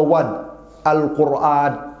 Number one,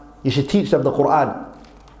 Al-Quran. You should teach them the Quran.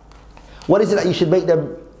 What is it that you should make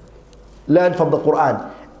them learn from the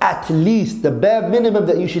Quran? At least the bare minimum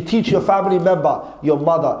that you should teach your family member, your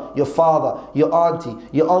mother, your father, your auntie,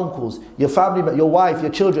 your uncles, your family, your wife,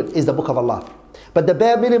 your children, is the book of Allah. But the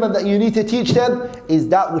bare minimum that you need to teach them is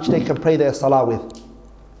that which they can pray their salah with.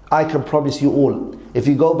 I can promise you all, if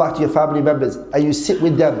you go back to your family members and you sit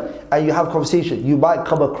with them and you have conversation, you might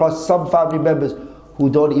come across some family members who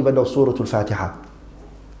don't even know Surah Al-Fatiha.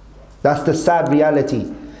 That's the sad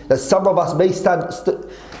reality, that some of us may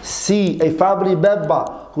see a family member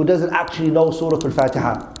who doesn't actually know Surah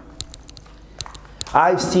Al-Fatiha.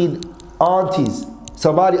 I've seen aunties,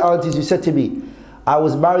 Somali aunties who said to me, I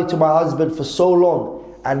was married to my husband for so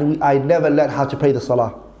long and I never learned how to pray the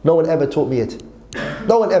salah. No one ever taught me it.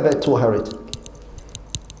 No one ever taught her it.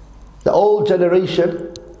 The old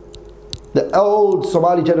generation, the old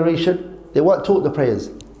Somali generation, they weren't taught the prayers,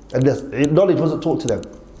 and the knowledge wasn't taught to them.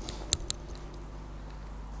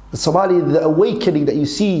 The Somali, the awakening that you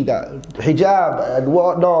see, that hijab and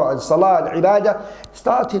whatnot, and salah and ibadah,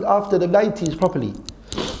 started after the 90s properly.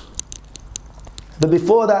 But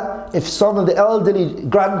before that, if some of the elderly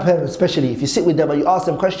grandparents especially, if you sit with them and you ask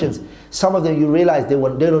them questions, some of them you realize they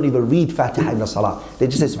don't even read Fatiha in the salah. They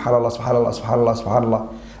just say subhanallah, subhanallah, subhanallah,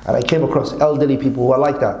 subhanallah. And I came across elderly people who are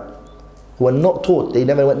like that, who are not taught. They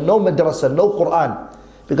never went, no madrasa, no Quran.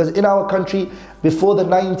 Because in our country, before the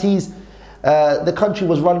 90s, the country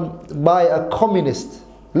was run by a communist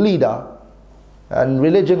leader, and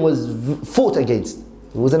religion was fought against.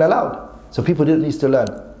 It wasn't allowed. So people didn't need to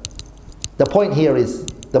learn. The point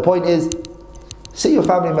is, see your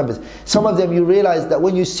family members. Some of them you realize that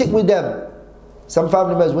when you sit with them, some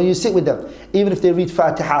family members, when you sit with them, even if they read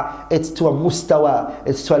Fatiha, it's to a mustawa,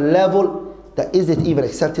 it's to a level that is it even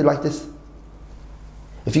accepted like this?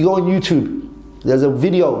 If you go on YouTube, there's a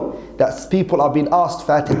video that people are being asked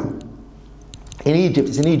Fatiha. In Egypt,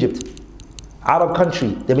 it's in Egypt, Arab country,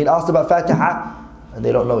 they've been asked about Fatiha and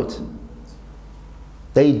they don't know it.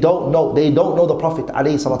 They don't know the Prophet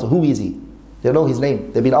alayhi salatu. Who is he? They don't know his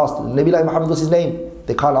name. They've been asked, Nabi Muhammad, what's his name?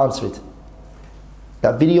 They can't answer it.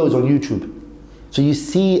 That video is on YouTube. So you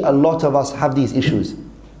see a lot of us have these issues.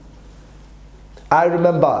 I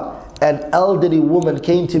remember an elderly woman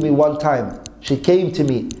came to me one time. She came to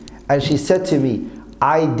me and she said to me,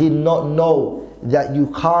 I did not know that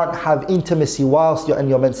you can't have intimacy whilst you're in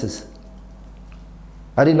your menses.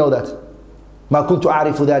 I didn't know that. ما كنت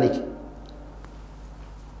أعرف ذلك.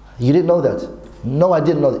 You didn't know that? No, I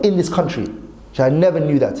didn't know that. In this country. So I never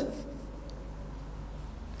knew that.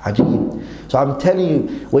 Ajib. So I'm telling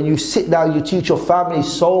you, when you sit down, you teach your family,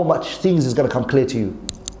 so much things is going to come clear to you.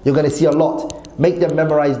 You're going to see a lot. Make them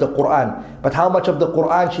memorize the Quran. But how much of the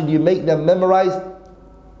Quran should you make them memorize?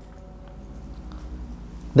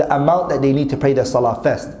 The amount that they need to pray their salah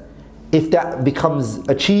first. If that becomes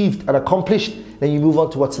achieved and accomplished, then you move on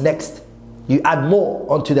to what's next. You add more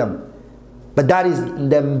onto them. But that is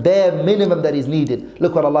the bare minimum that is needed.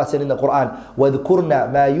 Look what Allah said in the Quran.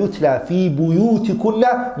 وَذْكُرْنَا مَا يُتْلَى فِي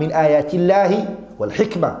بُيُوتِكُنَّ مِنْ آيَاتِ اللَّهِ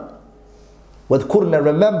وَالْحِكْمَةِ. وَذْكُرْنَا,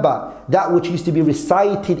 remember that which used to be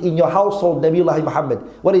recited in your household, Nabiullah Muhammad.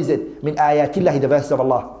 What is it? مِنْ آيَاتِ اللَّهِ, the verse of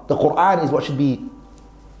Allah. The Quran is what should be,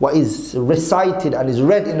 what is recited and is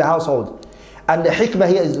read in the household. And the hikmah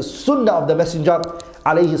here is the sunnah of the Messenger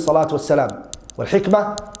alayhi salatu wasalam.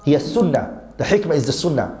 وَالْحِكْمَةِ هي السُنَّة. The hikmah is the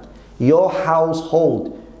sunnah. Your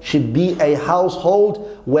household should be a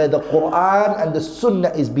household where the Quran and the Sunnah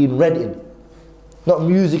is being read in, not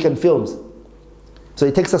music and films. So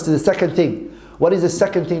it takes us to the second thing. What is the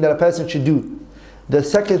second thing that a person should do? The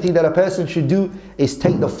second thing that a person should do is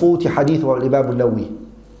take the 40 hadith of Imam al-Nawawi.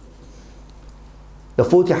 The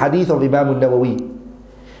 40 hadith of Imam al-Nawawi.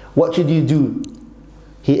 What should you do?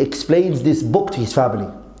 He explains this book to his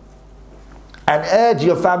family. And urge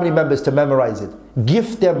your family members to memorize it.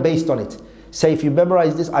 Gift them based on it. Say, if you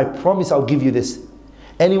memorize this, I promise I'll give you this.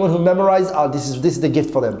 Anyone who memorized, this is the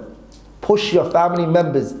gift for them. Push your family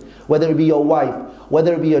members, whether it be your wife,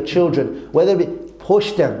 whether it be your children,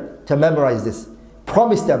 push them to memorize this.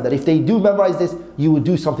 Promise them that if they do memorize this, you will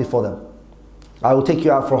do something for them. I will take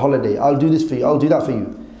you out for a holiday. I'll do this for you. I'll do that for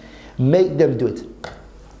you. Make them do it.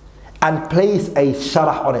 And place a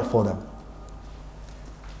sharah on it for them.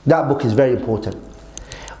 That book is very important.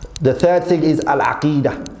 The third thing is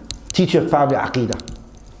al-aqidah. Teach your family aqidah.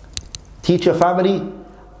 Teach your family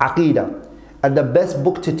aqidah. And the best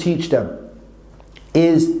book to teach them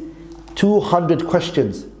is 200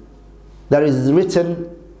 questions that is written,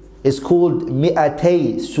 is called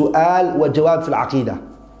Mi'atay Su'al wa Jawab fil Aqidah.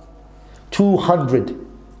 200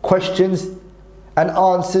 questions and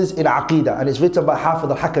answers in Aqidah. And it's written by Hafiz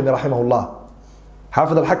al-Hakami rahimahullah.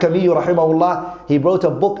 Hafiz al-Hakami rahimahullah, he wrote a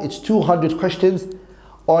book, it's 200 questions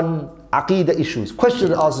on Aqidah issues.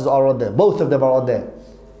 Question and answers are on there. Both of them are on there.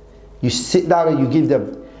 You sit down and you give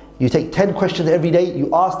them. You take 10 questions every day,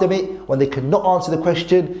 you ask them it. When they cannot answer the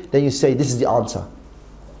question, then you say, this is the answer.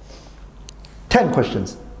 10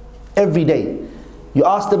 questions every day. You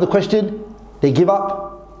ask them the question, they give up,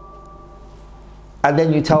 and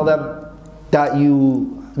then you tell them that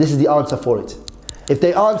this is the answer for it. If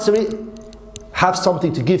they answer it, have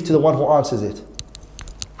something to give to the one who answers it.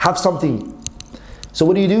 Have something. So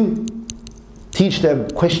what do? Teach them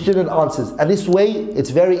question and answers. And this way,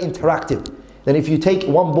 it's very interactive. Then if you take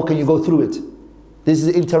one book and you go through it, this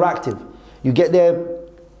is interactive. You get their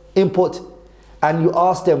input and you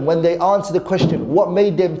ask them, when they answer the question, what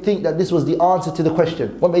made them think that this was the answer to the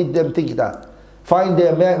question? What made them think that? Find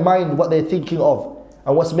their mind what they're thinking of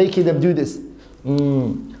and what's making them do this.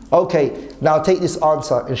 Okay, now take this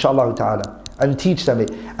answer, inshallah ta'ala, and teach them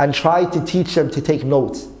it. And try to teach them to take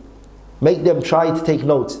notes. Make them try to take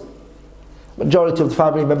notes. Majority of the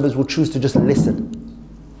family members will choose to just listen.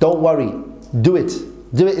 Don't worry. Do it.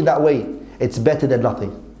 Do it in that way. It's better than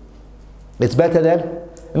nothing. It's better than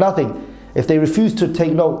nothing. If they refuse to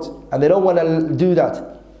take notes and they don't want to do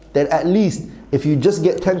that, then at least if you just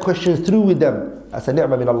get 10 questions through with them, that's a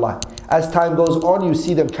ni'mah min Allah. As time goes on, you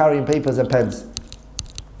see them carrying papers and pens.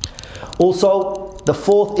 Also, the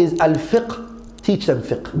fourth is al-fiqh. Teach them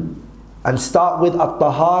fiqh. And start with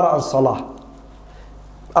at-tahara and salah.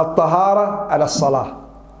 At-tahara and as-salah.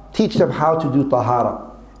 Teach them how to do tahara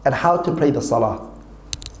and how to pray the salah.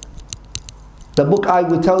 The book I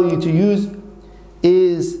will tell you to use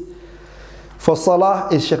is, for salah,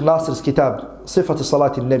 is Sheikh Nasir's kitab, Sifat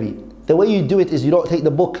Salat al-Nabi. The way you do it is you don't take the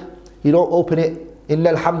book, you don't open it, Inna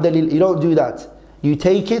alhamdulillah, you don't do that. You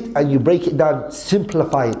take it and you break it down,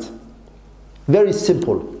 simplify it. Very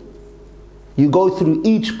simple. You go through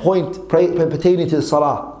each point pertaining to the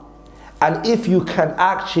salah. And if you can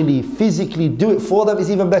actually physically do it for them, it's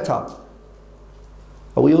even better.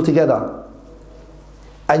 Are we all together?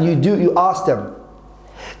 And you ask them.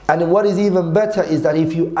 And what is even better is that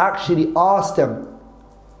if you actually ask them,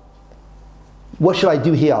 what should I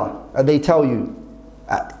do here? And they tell you.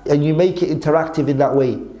 And you make it interactive in that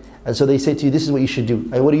way. And so they say to you, this is what you should do.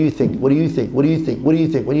 And what do you think? What do you think? What do you think? What do you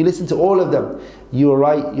think? When you listen to all of them, you're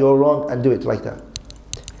right, you're wrong, and do it like that.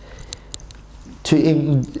 To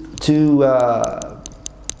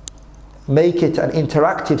make it an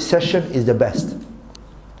interactive session is the best.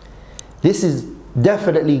 This is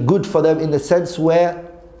definitely good for them in the sense where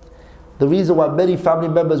the reason why many family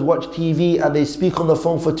members watch TV and they speak on the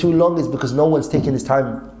phone for too long is because no one's taking this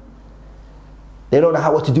time. They don't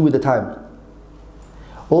know what to do with the time.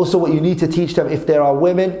 Also, what you need to teach them, if there are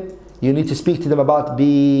women, you need to speak to them about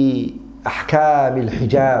bi ahkam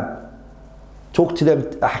al-hijab. Talk to them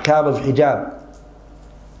ahkam of hijab.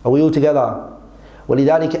 Are we all together?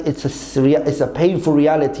 وَلِذَلِكَ it's a painful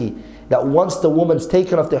reality that once the woman's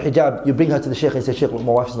taken off the hijab, you bring her to the shaykh and say, Shaykh, my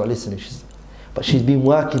wife's not listening. But she's been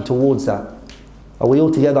working towards that. Are we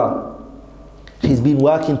all together? She's been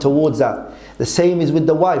working towards that. The same is with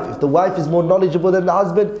the wife. If the wife is more knowledgeable than the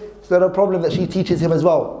husband, it's not a problem that she teaches him as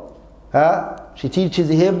well. She teaches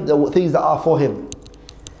him the things that are for him.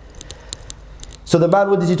 So the man,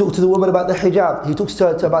 what does he talk to the woman about the hijab? He talks to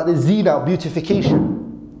her about the zina, beautification.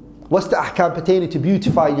 What's the ahkam pertaining to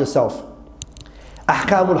beautifying yourself?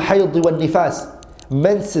 Ahkamul hayd wal nifas,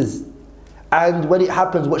 menses, and when it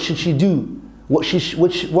happens, what should she do? What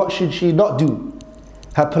should she not do?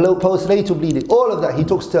 Her postnatal bleeding, all of that. He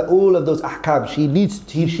talks to all of those ahkam. He needs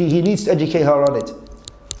to educate her on it.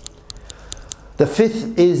 The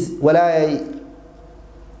fifth is وَلَا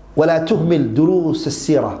تُهْمِلْ دُرُوسَ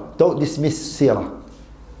السِّيرَةِ. Don't dismiss seerah.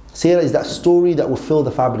 Seerah is that story that will fill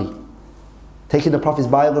the family. Taking the Prophet's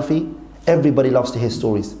biography, everybody loves to hear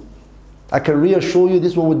stories. I can reassure you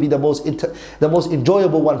this one would be the most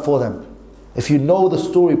enjoyable one for them. If you know the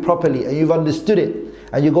story properly and you've understood it,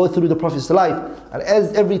 and you go through the Prophet's life, and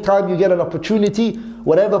as every time you get an opportunity,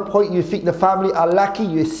 whatever point you think the family are lacking,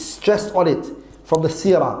 you stress on it from the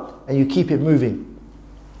seerah, and you keep it moving.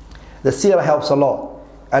 The seerah helps a lot,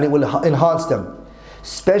 and it will enhance them.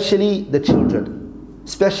 Especially the children,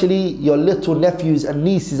 especially your little nephews and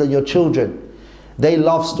nieces and your children. They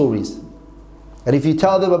love stories. And if you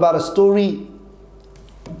tell them about a story,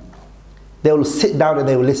 they will sit down and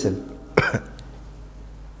they will listen.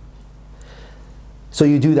 So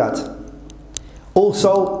you do that.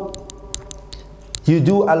 Also, you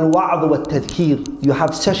do al-wa'd wa tadhkir. You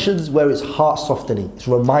have sessions where it's heart softening, it's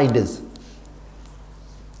reminders.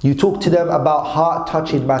 You talk to them about heart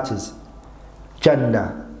touching matters.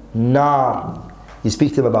 Jannah, Nar, you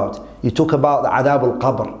speak to them about. You talk about the adab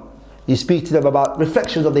al-qabr. You speak to them about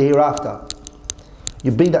reflections of the hereafter.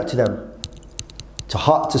 You bring that to them,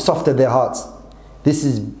 to soften their hearts. This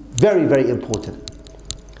is very, very important.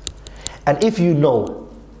 And if you know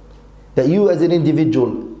that you as an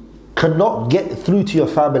individual cannot get through to your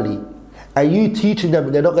family, and you teaching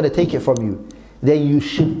them they're not going to take it from you, then you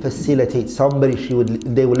should facilitate somebody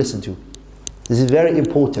they will listen to. This is very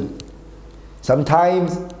important.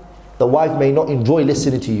 Sometimes the wife may not enjoy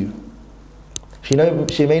listening to you. She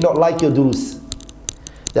may not like your durus.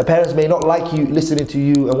 The parents may not like you listening to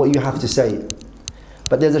you and what you have to say.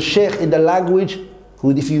 But there's a sheikh in the language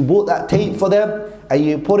who, if you bought that tape for them and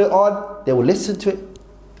you put it on, they will listen to it.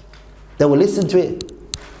 They will listen to it.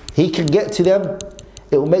 He can get to them.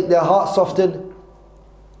 It will make their heart soften,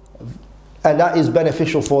 and that is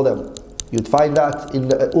beneficial for them. You'd find that in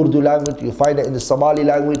the Urdu language, you find that in the Somali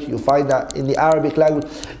language, you find that in the Arabic language.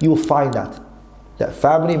 You will find that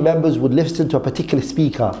family members would listen to a particular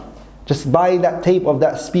speaker. Just buying that tape of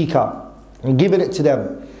that speaker and giving it to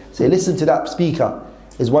them. Say, listen to that speaker,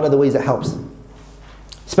 is one of the ways that helps.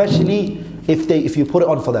 Especially if you put it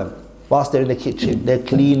on for them whilst they're in the kitchen, they're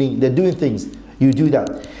cleaning, they're doing things. You do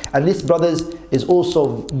that. And this, brothers, is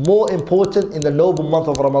also more important in the noble month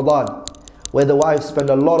of Ramadan, where the wives spend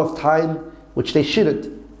a lot of time, which they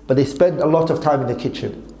shouldn't, but they spend a lot of time in the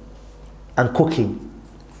kitchen and cooking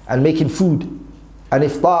and making food and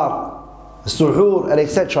iftar, suhoor, and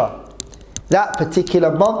etc. That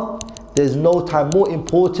particular month, there's no time more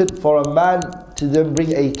important for a man to then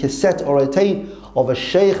bring a cassette or a tape of a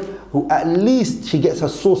sheikh who at least she gets a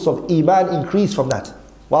source of iman increase from that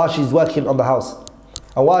while she's working on the house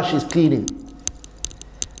and while she's cleaning.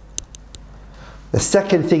 The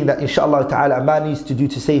second thing that inshallah ta'ala a man needs to do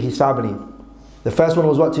to save his family. The first one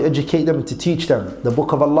was what? To educate them and to teach them the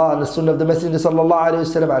book of Allah and the sunnah of the Messenger sallallahu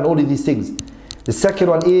alayhi wa sallam and all of these things. The second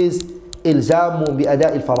one is إلزام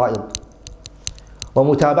بأداء الفرائض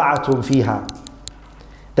ومتابعتهم فيها.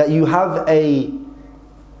 That you have a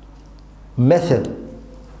method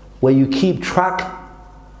where you keep track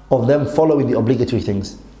of them following the obligatory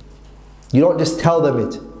things. You don't just tell them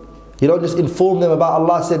it. You don't just inform them about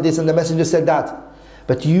Allah said this and the Messenger said that.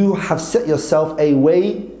 But you have set yourself a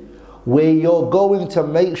way where you're going to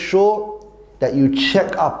make sure that you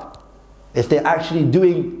check up if they're actually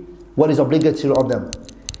doing what is obligatory on them.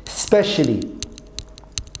 Especially,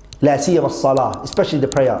 لا سيما الصلاة, especially the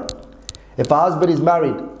prayer. If a husband is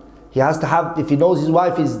married, he has to have, if he knows his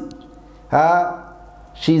wife is,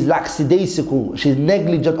 she's lackadaisical, she's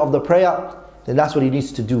negligent of the prayer, then that's what he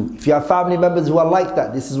needs to do. If you have family members who are like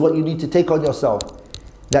that, this is what you need to take on yourself.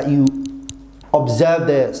 That you observe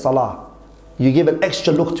their salah. You give an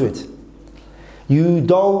extra look to it. You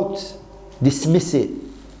don't dismiss it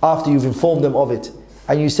after you've informed them of it.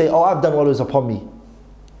 And you say, oh, I've done what was upon me.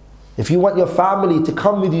 If you want your family to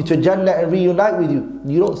come with you to Jannah and reunite with you,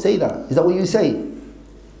 you don't say that. Is that what you say?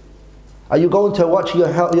 Are you going to watch your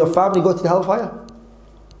family go to the hellfire?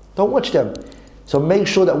 Don't watch them. So make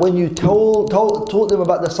sure that when you taught them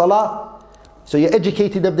about the salah, so you're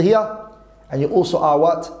educating them here, and you also are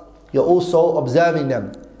what? You're also observing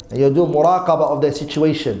them, and you're doing muraqabah of their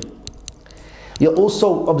situation. You're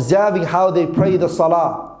also observing how they pray the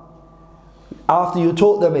salah. After you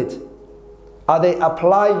taught them it, are they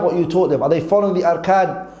applying what you taught them? Are they following the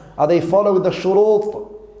arkan? Are they following the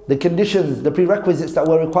shurut, the conditions, the prerequisites that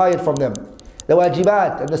were required from them? The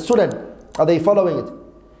wajibat and the sunan, are they following it?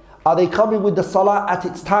 Are they coming with the salah at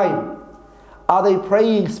its time? Are they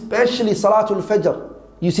praying, especially Salatul Fajr?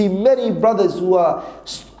 You see many brothers who are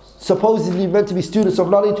supposedly meant to be students of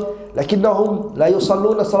knowledge, لكنهم لا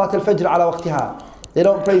يصلون صلاة الفجر على وقتها. They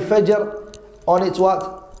don't pray Fajr on its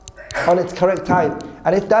what? On its correct time.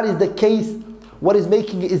 And if that is the case, what is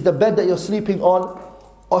making it is the bed that you're sleeping on,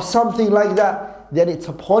 or something like that, then it's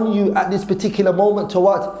upon you at this particular moment to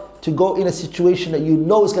what? To go in a situation that you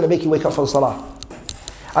know is going to make you wake up for the salah.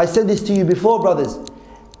 I said this to you before, brothers.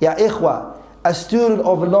 Ya ikhwa, a student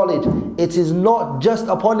of knowledge, it is not just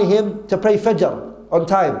upon him to pray Fajr on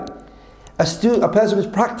time. A person who is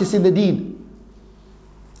practicing the deen,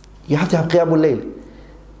 you have to have Qiyamul Layl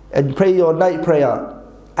and pray your night prayer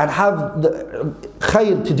and have the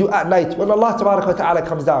khair to do at night when Allah Ta'ala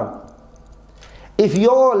comes down. If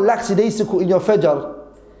you're lackadaisical in your Fajr,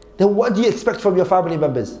 then what do you expect from your family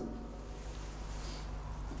members?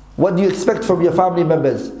 What do you expect from your family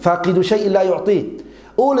members? فَاقِدُ شَيْءٍ لَا يُعْطِيهِ.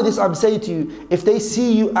 All of this I'm saying to you, if they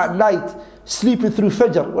see you at night sleeping through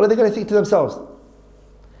Fajr, what are they going to think to themselves?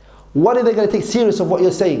 What are they going to take serious of what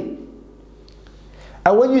you're saying?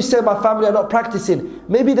 And when you say my family are not practicing,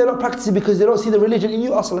 maybe they're not practicing because they don't see the religion in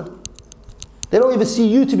you, aslan. They don't even see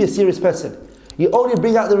you to be a serious person. You only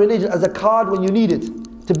bring out the religion as a card when you need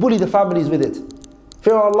it, to bully the families with it.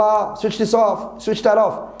 Fear Allah, switch this off, switch that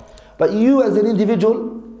off. But you as an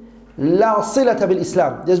individual, لا صلة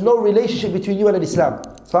بالإسلام. There's no relationship between you and Islam,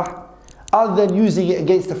 صح? Other than using it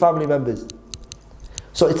against the family members.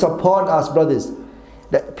 So it's upon us, brothers,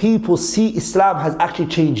 that people see Islam has actually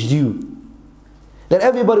changed you. Then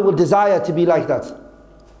everybody will desire to be like that.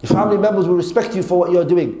 Your family members will respect you for what you're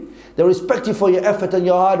doing. They'll respect you for your effort and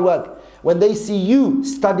your hard work. When they see you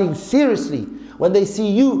studying seriously, when they see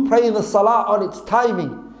you praying the salah on its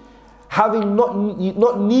timing, having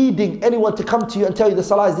not needing anyone to come to you and tell you the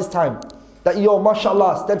salah is this time, that you're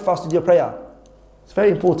mashallah steadfast in your prayer. It's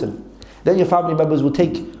very important. Then your family members will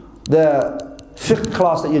take the fiqh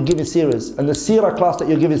class that you're giving serious, and the seerah class that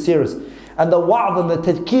you're giving serious, and the wa'd and the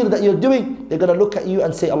tadhkir that you're doing. They're going to look at you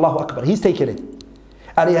and say Allahu Akbar, he's taken it,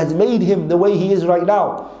 and it has made him the way he is right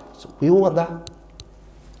now. So we all want that.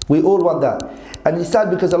 We all want that. And it's sad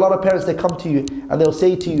because a lot of parents, they come to you and they'll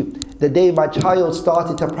say to you, the day my child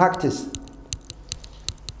started to practice,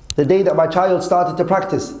 the day that my child started to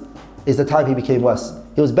practice is the time he became worse.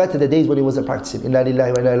 It was better the days when he wasn't practicing. Inna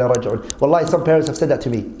lillahi wa inna ilayhi raji'un. Wallahi, some parents have said that to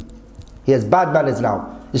me. He has bad manners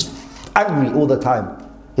now. He's angry all the time.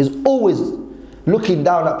 He's always looking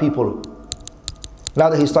down at people now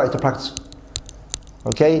that he started to practice.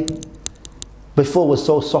 Okay? Before was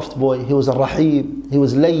so soft boy. He was a rahim. He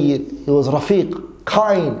was layyin. He was rafiq,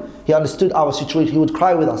 kind. He understood our situation. He would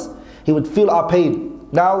cry with us. He would feel our pain.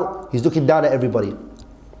 Now he's looking down at everybody.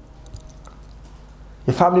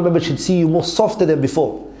 Your family members should see you more softer than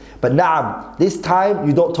before. But na'am, this time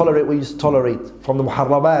you don't tolerate what you used to tolerate from the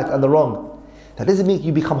muharramat and the wrong. That doesn't mean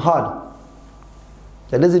you become hard.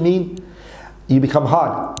 That doesn't mean you become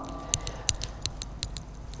hard.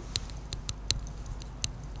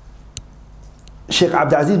 Sheikh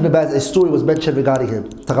Abdulaziz ibn Baz, a story was mentioned regarding him.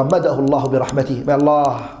 تَغَمَّدَهُ اللَّهُ بِرَحْمَتِهِ. May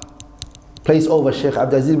Allah place over Sheikh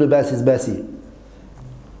Abdulaziz ibn Baz his mercy.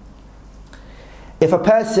 If a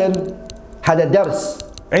person had a dars,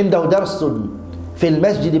 عنده درس في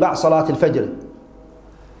المسجد بعد صلاة الفجر.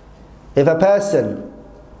 If a person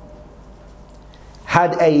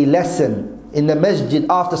had a lesson in the masjid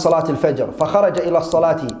after Salat al-Fajr, فخرج إلى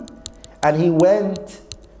الصلاة, and he went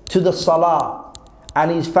to the salah,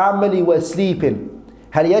 and his family were sleeping,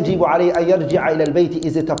 هل يجب عليه أن يرجع إلى البيت?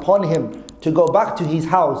 Is it upon him to go back to his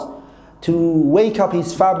house, to wake up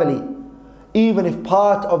his family, even if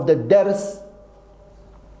part of the dars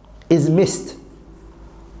is missed,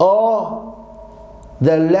 or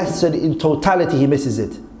the lesson in totality he misses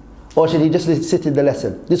it? Or should he just sit in the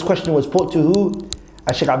lesson? This question was put to who?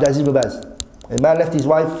 Sheikh Abdulaziz ibn Baz. A man left his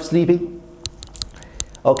wife sleeping.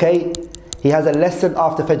 Okay, he has a lesson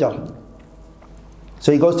after Fajr.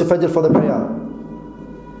 So he goes to Fajr for the prayer.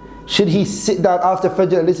 Should he sit down after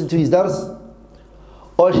Fajr and listen to his dars?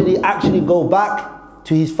 Or should he actually go back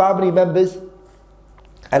to his family members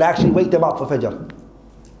and actually wake them up for Fajr?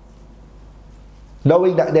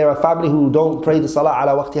 Knowing that they're a family who don't pray the salah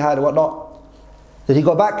ala waqtiha and whatnot. Did he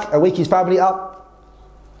go back and wake his family up?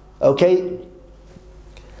 Okay.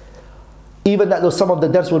 Even that though some of the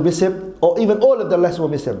dars will miss him, or even all of the lesson will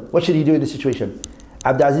miss him. What should he do in this situation?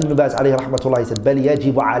 Abdulaziz ibn Baz alayhi rahmatullah, he said, بَلْ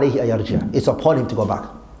يَجِبُ عَلَيْهِ أَيَرْجِعَ. It's upon him to go back.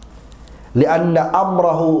 لأن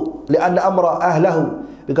أمر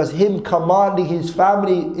أهله, because him commanding his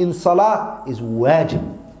family in salah is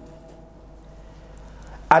wajib.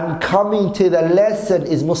 And coming to the lesson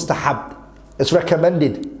is mustahab. It's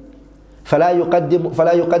recommended. فلا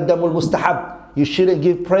يقدم المستحب. You shouldn't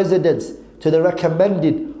give precedence to the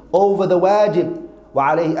recommended over the wajib.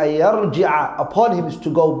 وعليه أن يرجع. Upon him is to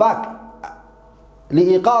go back.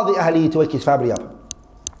 لإيقاظ أهله, to wake his family up.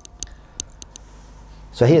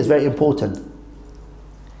 So here is very important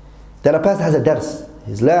that a person has a dars,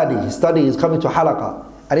 he's learning, he's studying, he's coming to halaqah,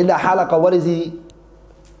 and in that halaqah what is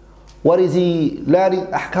he learning?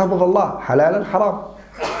 Ahkam of Allah, halal and haram.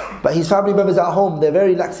 But his family members at home, they're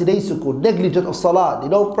very lackadaisical, negligent of salah, they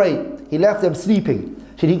don't pray. He left them sleeping.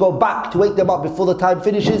 Should he go back to wake them up before the time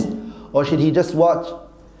finishes? Or should he just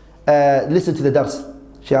listen to the dars?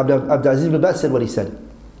 Shaykh Abdul Aziz bin Baz said what he said.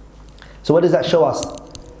 So what does that show us?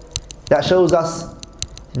 That shows us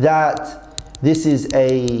that this is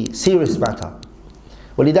a serious matter.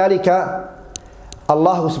 وَلِذَلِكَ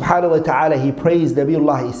Allah subhanahu wa ta'ala, He praised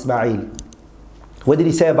Nabiullah Ismail. What did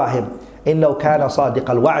He say about him? إِنَّهُ كَانَ صَادِقَ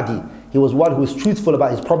الْوَعْدِ. He was one who was truthful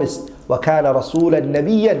about his promise. وَكَانَ رَسُولًا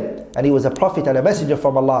نَبِيًّا. And he was a prophet and a messenger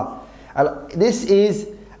from Allah. And this is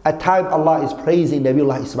a time Allah is praising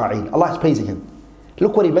Nabiullah Ismail. Allah is praising him.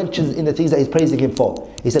 Look what He mentions in the things that He's praising him for.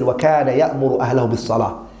 He said, وَكَانَ يَأْمُرُ أَهْلَهُ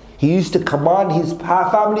بِالصَّلَاةِ. He used to command his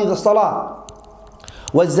family the salah.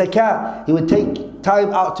 وَالزَّكَاةِ. He would take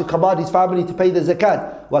time out to command his family to pay the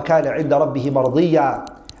zakat. وَكَانَ عِنْدَ رَبِّهِ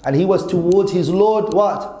مَرْضِيًّا. And he was towards his Lord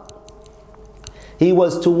what? He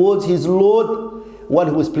was towards his Lord one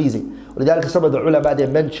who was pleasing. ولذلك some of the ulama, they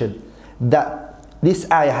mentioned that this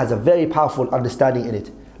ayah has a very powerful understanding in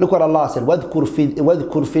it. Look what Allah said, وَذْكُرْ فِي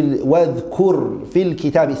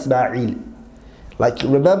الْكِتَابِ إِسْمَاعِيلِ. Like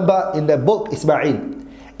remember in the book Ismail,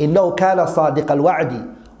 إِنَّهُ كَانَ صَادِقَ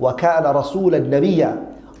الْوَعْدِ وَكَانَ رَسُولًا نَبِيًّا.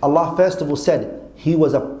 Allah first of all said, he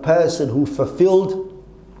was a person who fulfilled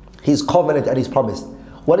his covenant and his promise.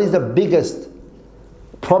 What is the biggest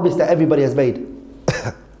promise that everybody has made?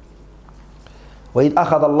 وَإِذْ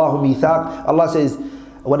أَخَذَ اللَّهُ مِيثَاقَ. Allah says,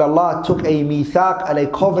 when Allah took a mithaq and a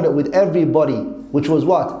covenant with everybody, which was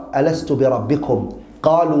what? أَلَسْتُ بِرَبِّكُمْ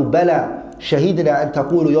قَالُوا بَلَى شَهِدْنَا أَن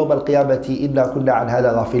تَقُولُوا يَوْمَ الْقِيَامَةِ إِنَّا كُنَّا عَنْ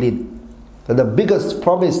هَذَا غَافِلِينَ. And the biggest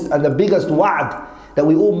promise and the biggest wa'd that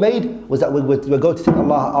we all made was that we're going to take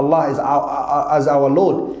Allah as our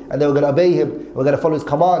Lord, and then we're going to obey Him, we're going to follow His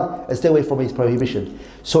command and stay away from His prohibition.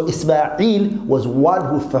 So Ismail was one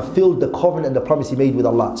who fulfilled the covenant and the promise he made with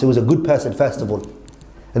Allah. So he was a good person first of all.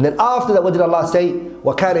 And then after that, what did Allah say?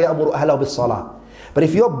 وَكَانَ يَأْمُرُ أَهْلَهُ بِالصَّلَاةِ. But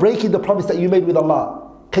if you're breaking the promise that you made with Allah,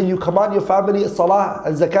 can you command your family salah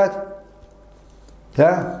and zakat?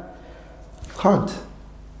 Yeah? You can't.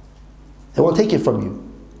 They won't take it from you.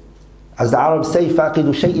 As the Arabs say,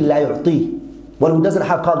 فَاقِدُ شَيْءٍ لَا يُعْطِي. One who doesn't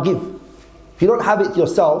have can't give. If you don't have it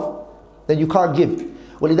yourself, then you can't give.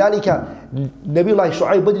 وَلِذَلِكَ Nabiullah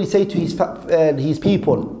Shu'aib, what did he say to his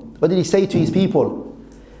people? What did he say to his people?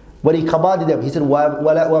 When he commanded them, he said, وَمَا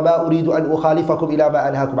أُرِيدُ أَنْ أُخَالِفَكُمْ إِلَى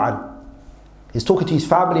مَا أَنْهَاكُمْ عَنْهُ. He's talking to his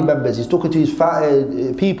family members, he's talking to his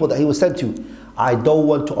people that he was sent to. I don't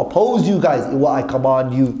want to oppose you guys in what I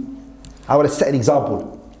command you. I want to set an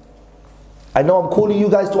example. I know I'm calling you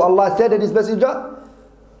guys to Allah said and His Messenger,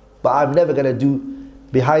 but I'm never going to do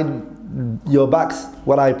behind your backs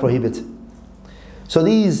what I prohibit. So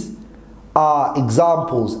these are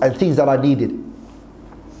examples and things that are needed.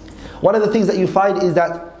 One of the things that you find is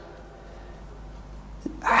that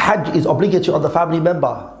Hajj is obligatory on the family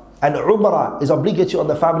member, and Umrah is obligatory on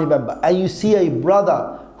the family member. And you see a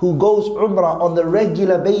brother who goes Umrah on the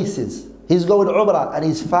regular basis. He's going Umrah and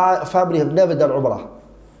his family have never done Umrah.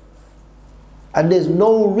 And there's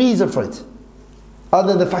no reason for it,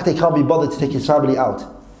 other than the fact they can't be bothered to take his family out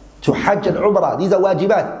to Hajj and Umrah. These are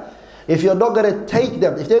wajibat. If you're not going to take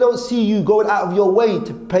them, if they don't see you going out of your way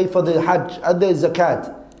to pay for the Hajj and the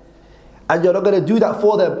Zakat, and you're not going to do that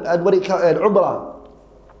for them, and when it comes and Umrah,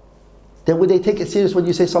 then would they take it serious when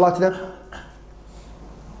you say Salah to them?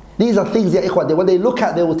 These are things, ya ikhwan, that when they look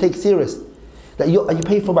at, they will take serious. That are you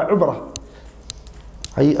paying for my Umrah?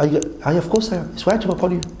 Are you, of course I am. It's wajib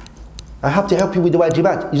upon you. I have to help you with the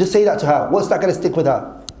wajibat. You just say that to her. What's that going to stick with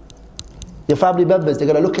her? Your family members, they're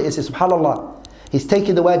going to look at it and say, subhanallah, he's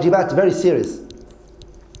taking the wajibat very serious.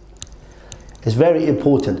 It's very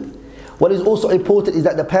important. What is also important is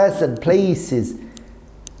that the person places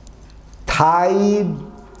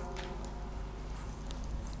time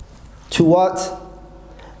to what?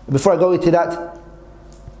 Before I go into that,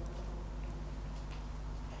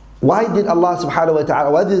 why did Allah subhanahu wa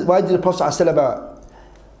ta'ala, why did the Prophet ﷺ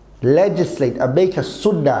legislate and make a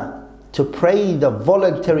sunnah to pray the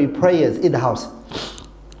voluntary prayers in the house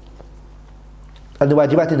and the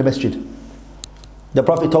wajibat in the masjid? The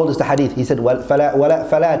Prophet told us the hadith. He said, فَلَا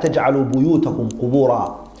تَجْعَلُوا بُيُوتَكُمْ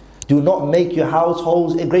قُبُورًا. Do not make your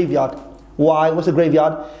households a graveyard. Why? What's a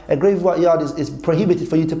graveyard? A graveyard is prohibited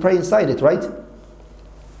for you to pray inside it, right?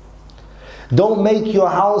 Don't make your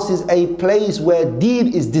houses a place where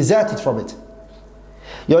deen is deserted from it.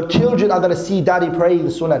 Your children are going to see daddy praying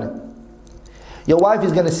the sunnah. Your wife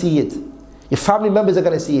is going to see it. Your family members are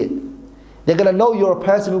going to see it. They're going to know you're a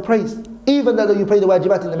person who prays. Even though you pray the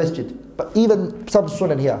wajibat in the masjid. But even some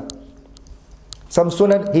sunnah here. Some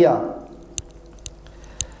sunnah here.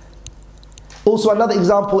 Also, another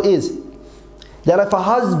example is that if a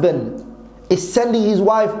husband is sending his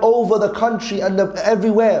wife over the country and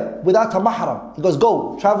everywhere without a mahram, he goes,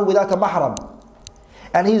 go, travel without a mahram,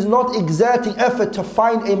 and he's not exerting effort to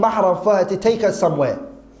find a mahram for her to take her somewhere.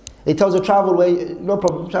 He tells her, travel where no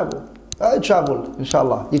problem, travel. Travel,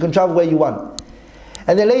 inshallah. You can travel where you want.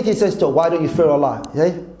 And then later he says to her, why don't you fear Allah?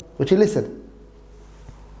 Would you listen?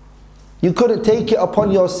 You couldn't take it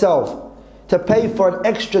upon yourself to pay for an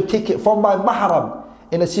extra ticket from my mahram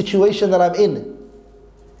in a situation that I'm in.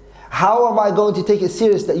 How am I going to take it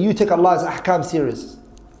serious that you take Allah's ahkam serious?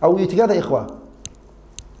 Are we together, ikhwah?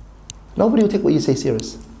 Nobody will take what you say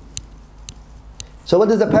serious. So what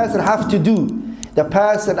does the person have to do? The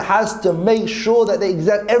person has to make sure that they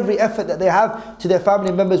exert every effort that they have to their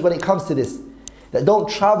family members when it comes to this. That don't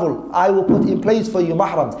travel, I will put in place for you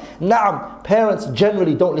mahrams. Naam, parents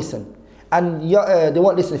generally don't listen. And they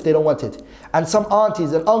won't listen if they don't want it. And some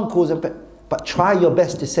aunties and uncles, but try your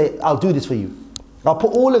best to say, I'll do this for you. I'll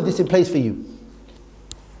put all of this in place for you.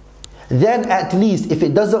 Then at least, if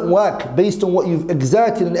it doesn't work based on what you've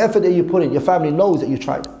exerted and the effort that you put in, your family knows that you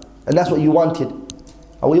tried. And that's what you wanted.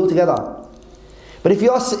 Are we all together? But if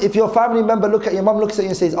your family member your mum looks at you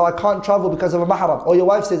and says, oh, I can't travel because of a mahram, or your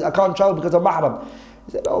wife says, I can't travel because of mahram,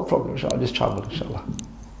 you say, no problem, inshallah, just travel, inshallah.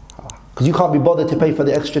 Because you can't be bothered to pay for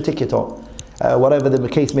the extra ticket or whatever the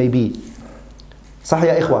case may be.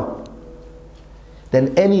 Sahih ya ikhwah.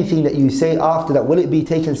 Then anything that you say after that, will it be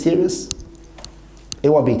taken serious? It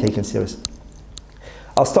won't be taken serious.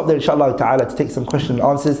 I'll stop there inshallah ta'ala to take some questions and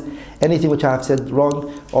answers. Anything which I have said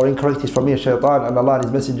wrong or incorrect is from me, shaitan, and Allah and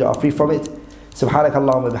His Messenger are free from it. سبحانك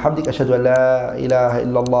اللهم وبحمدك أشهد أن لا إله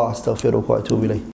إلا الله أستغفرك وأتوب إليك.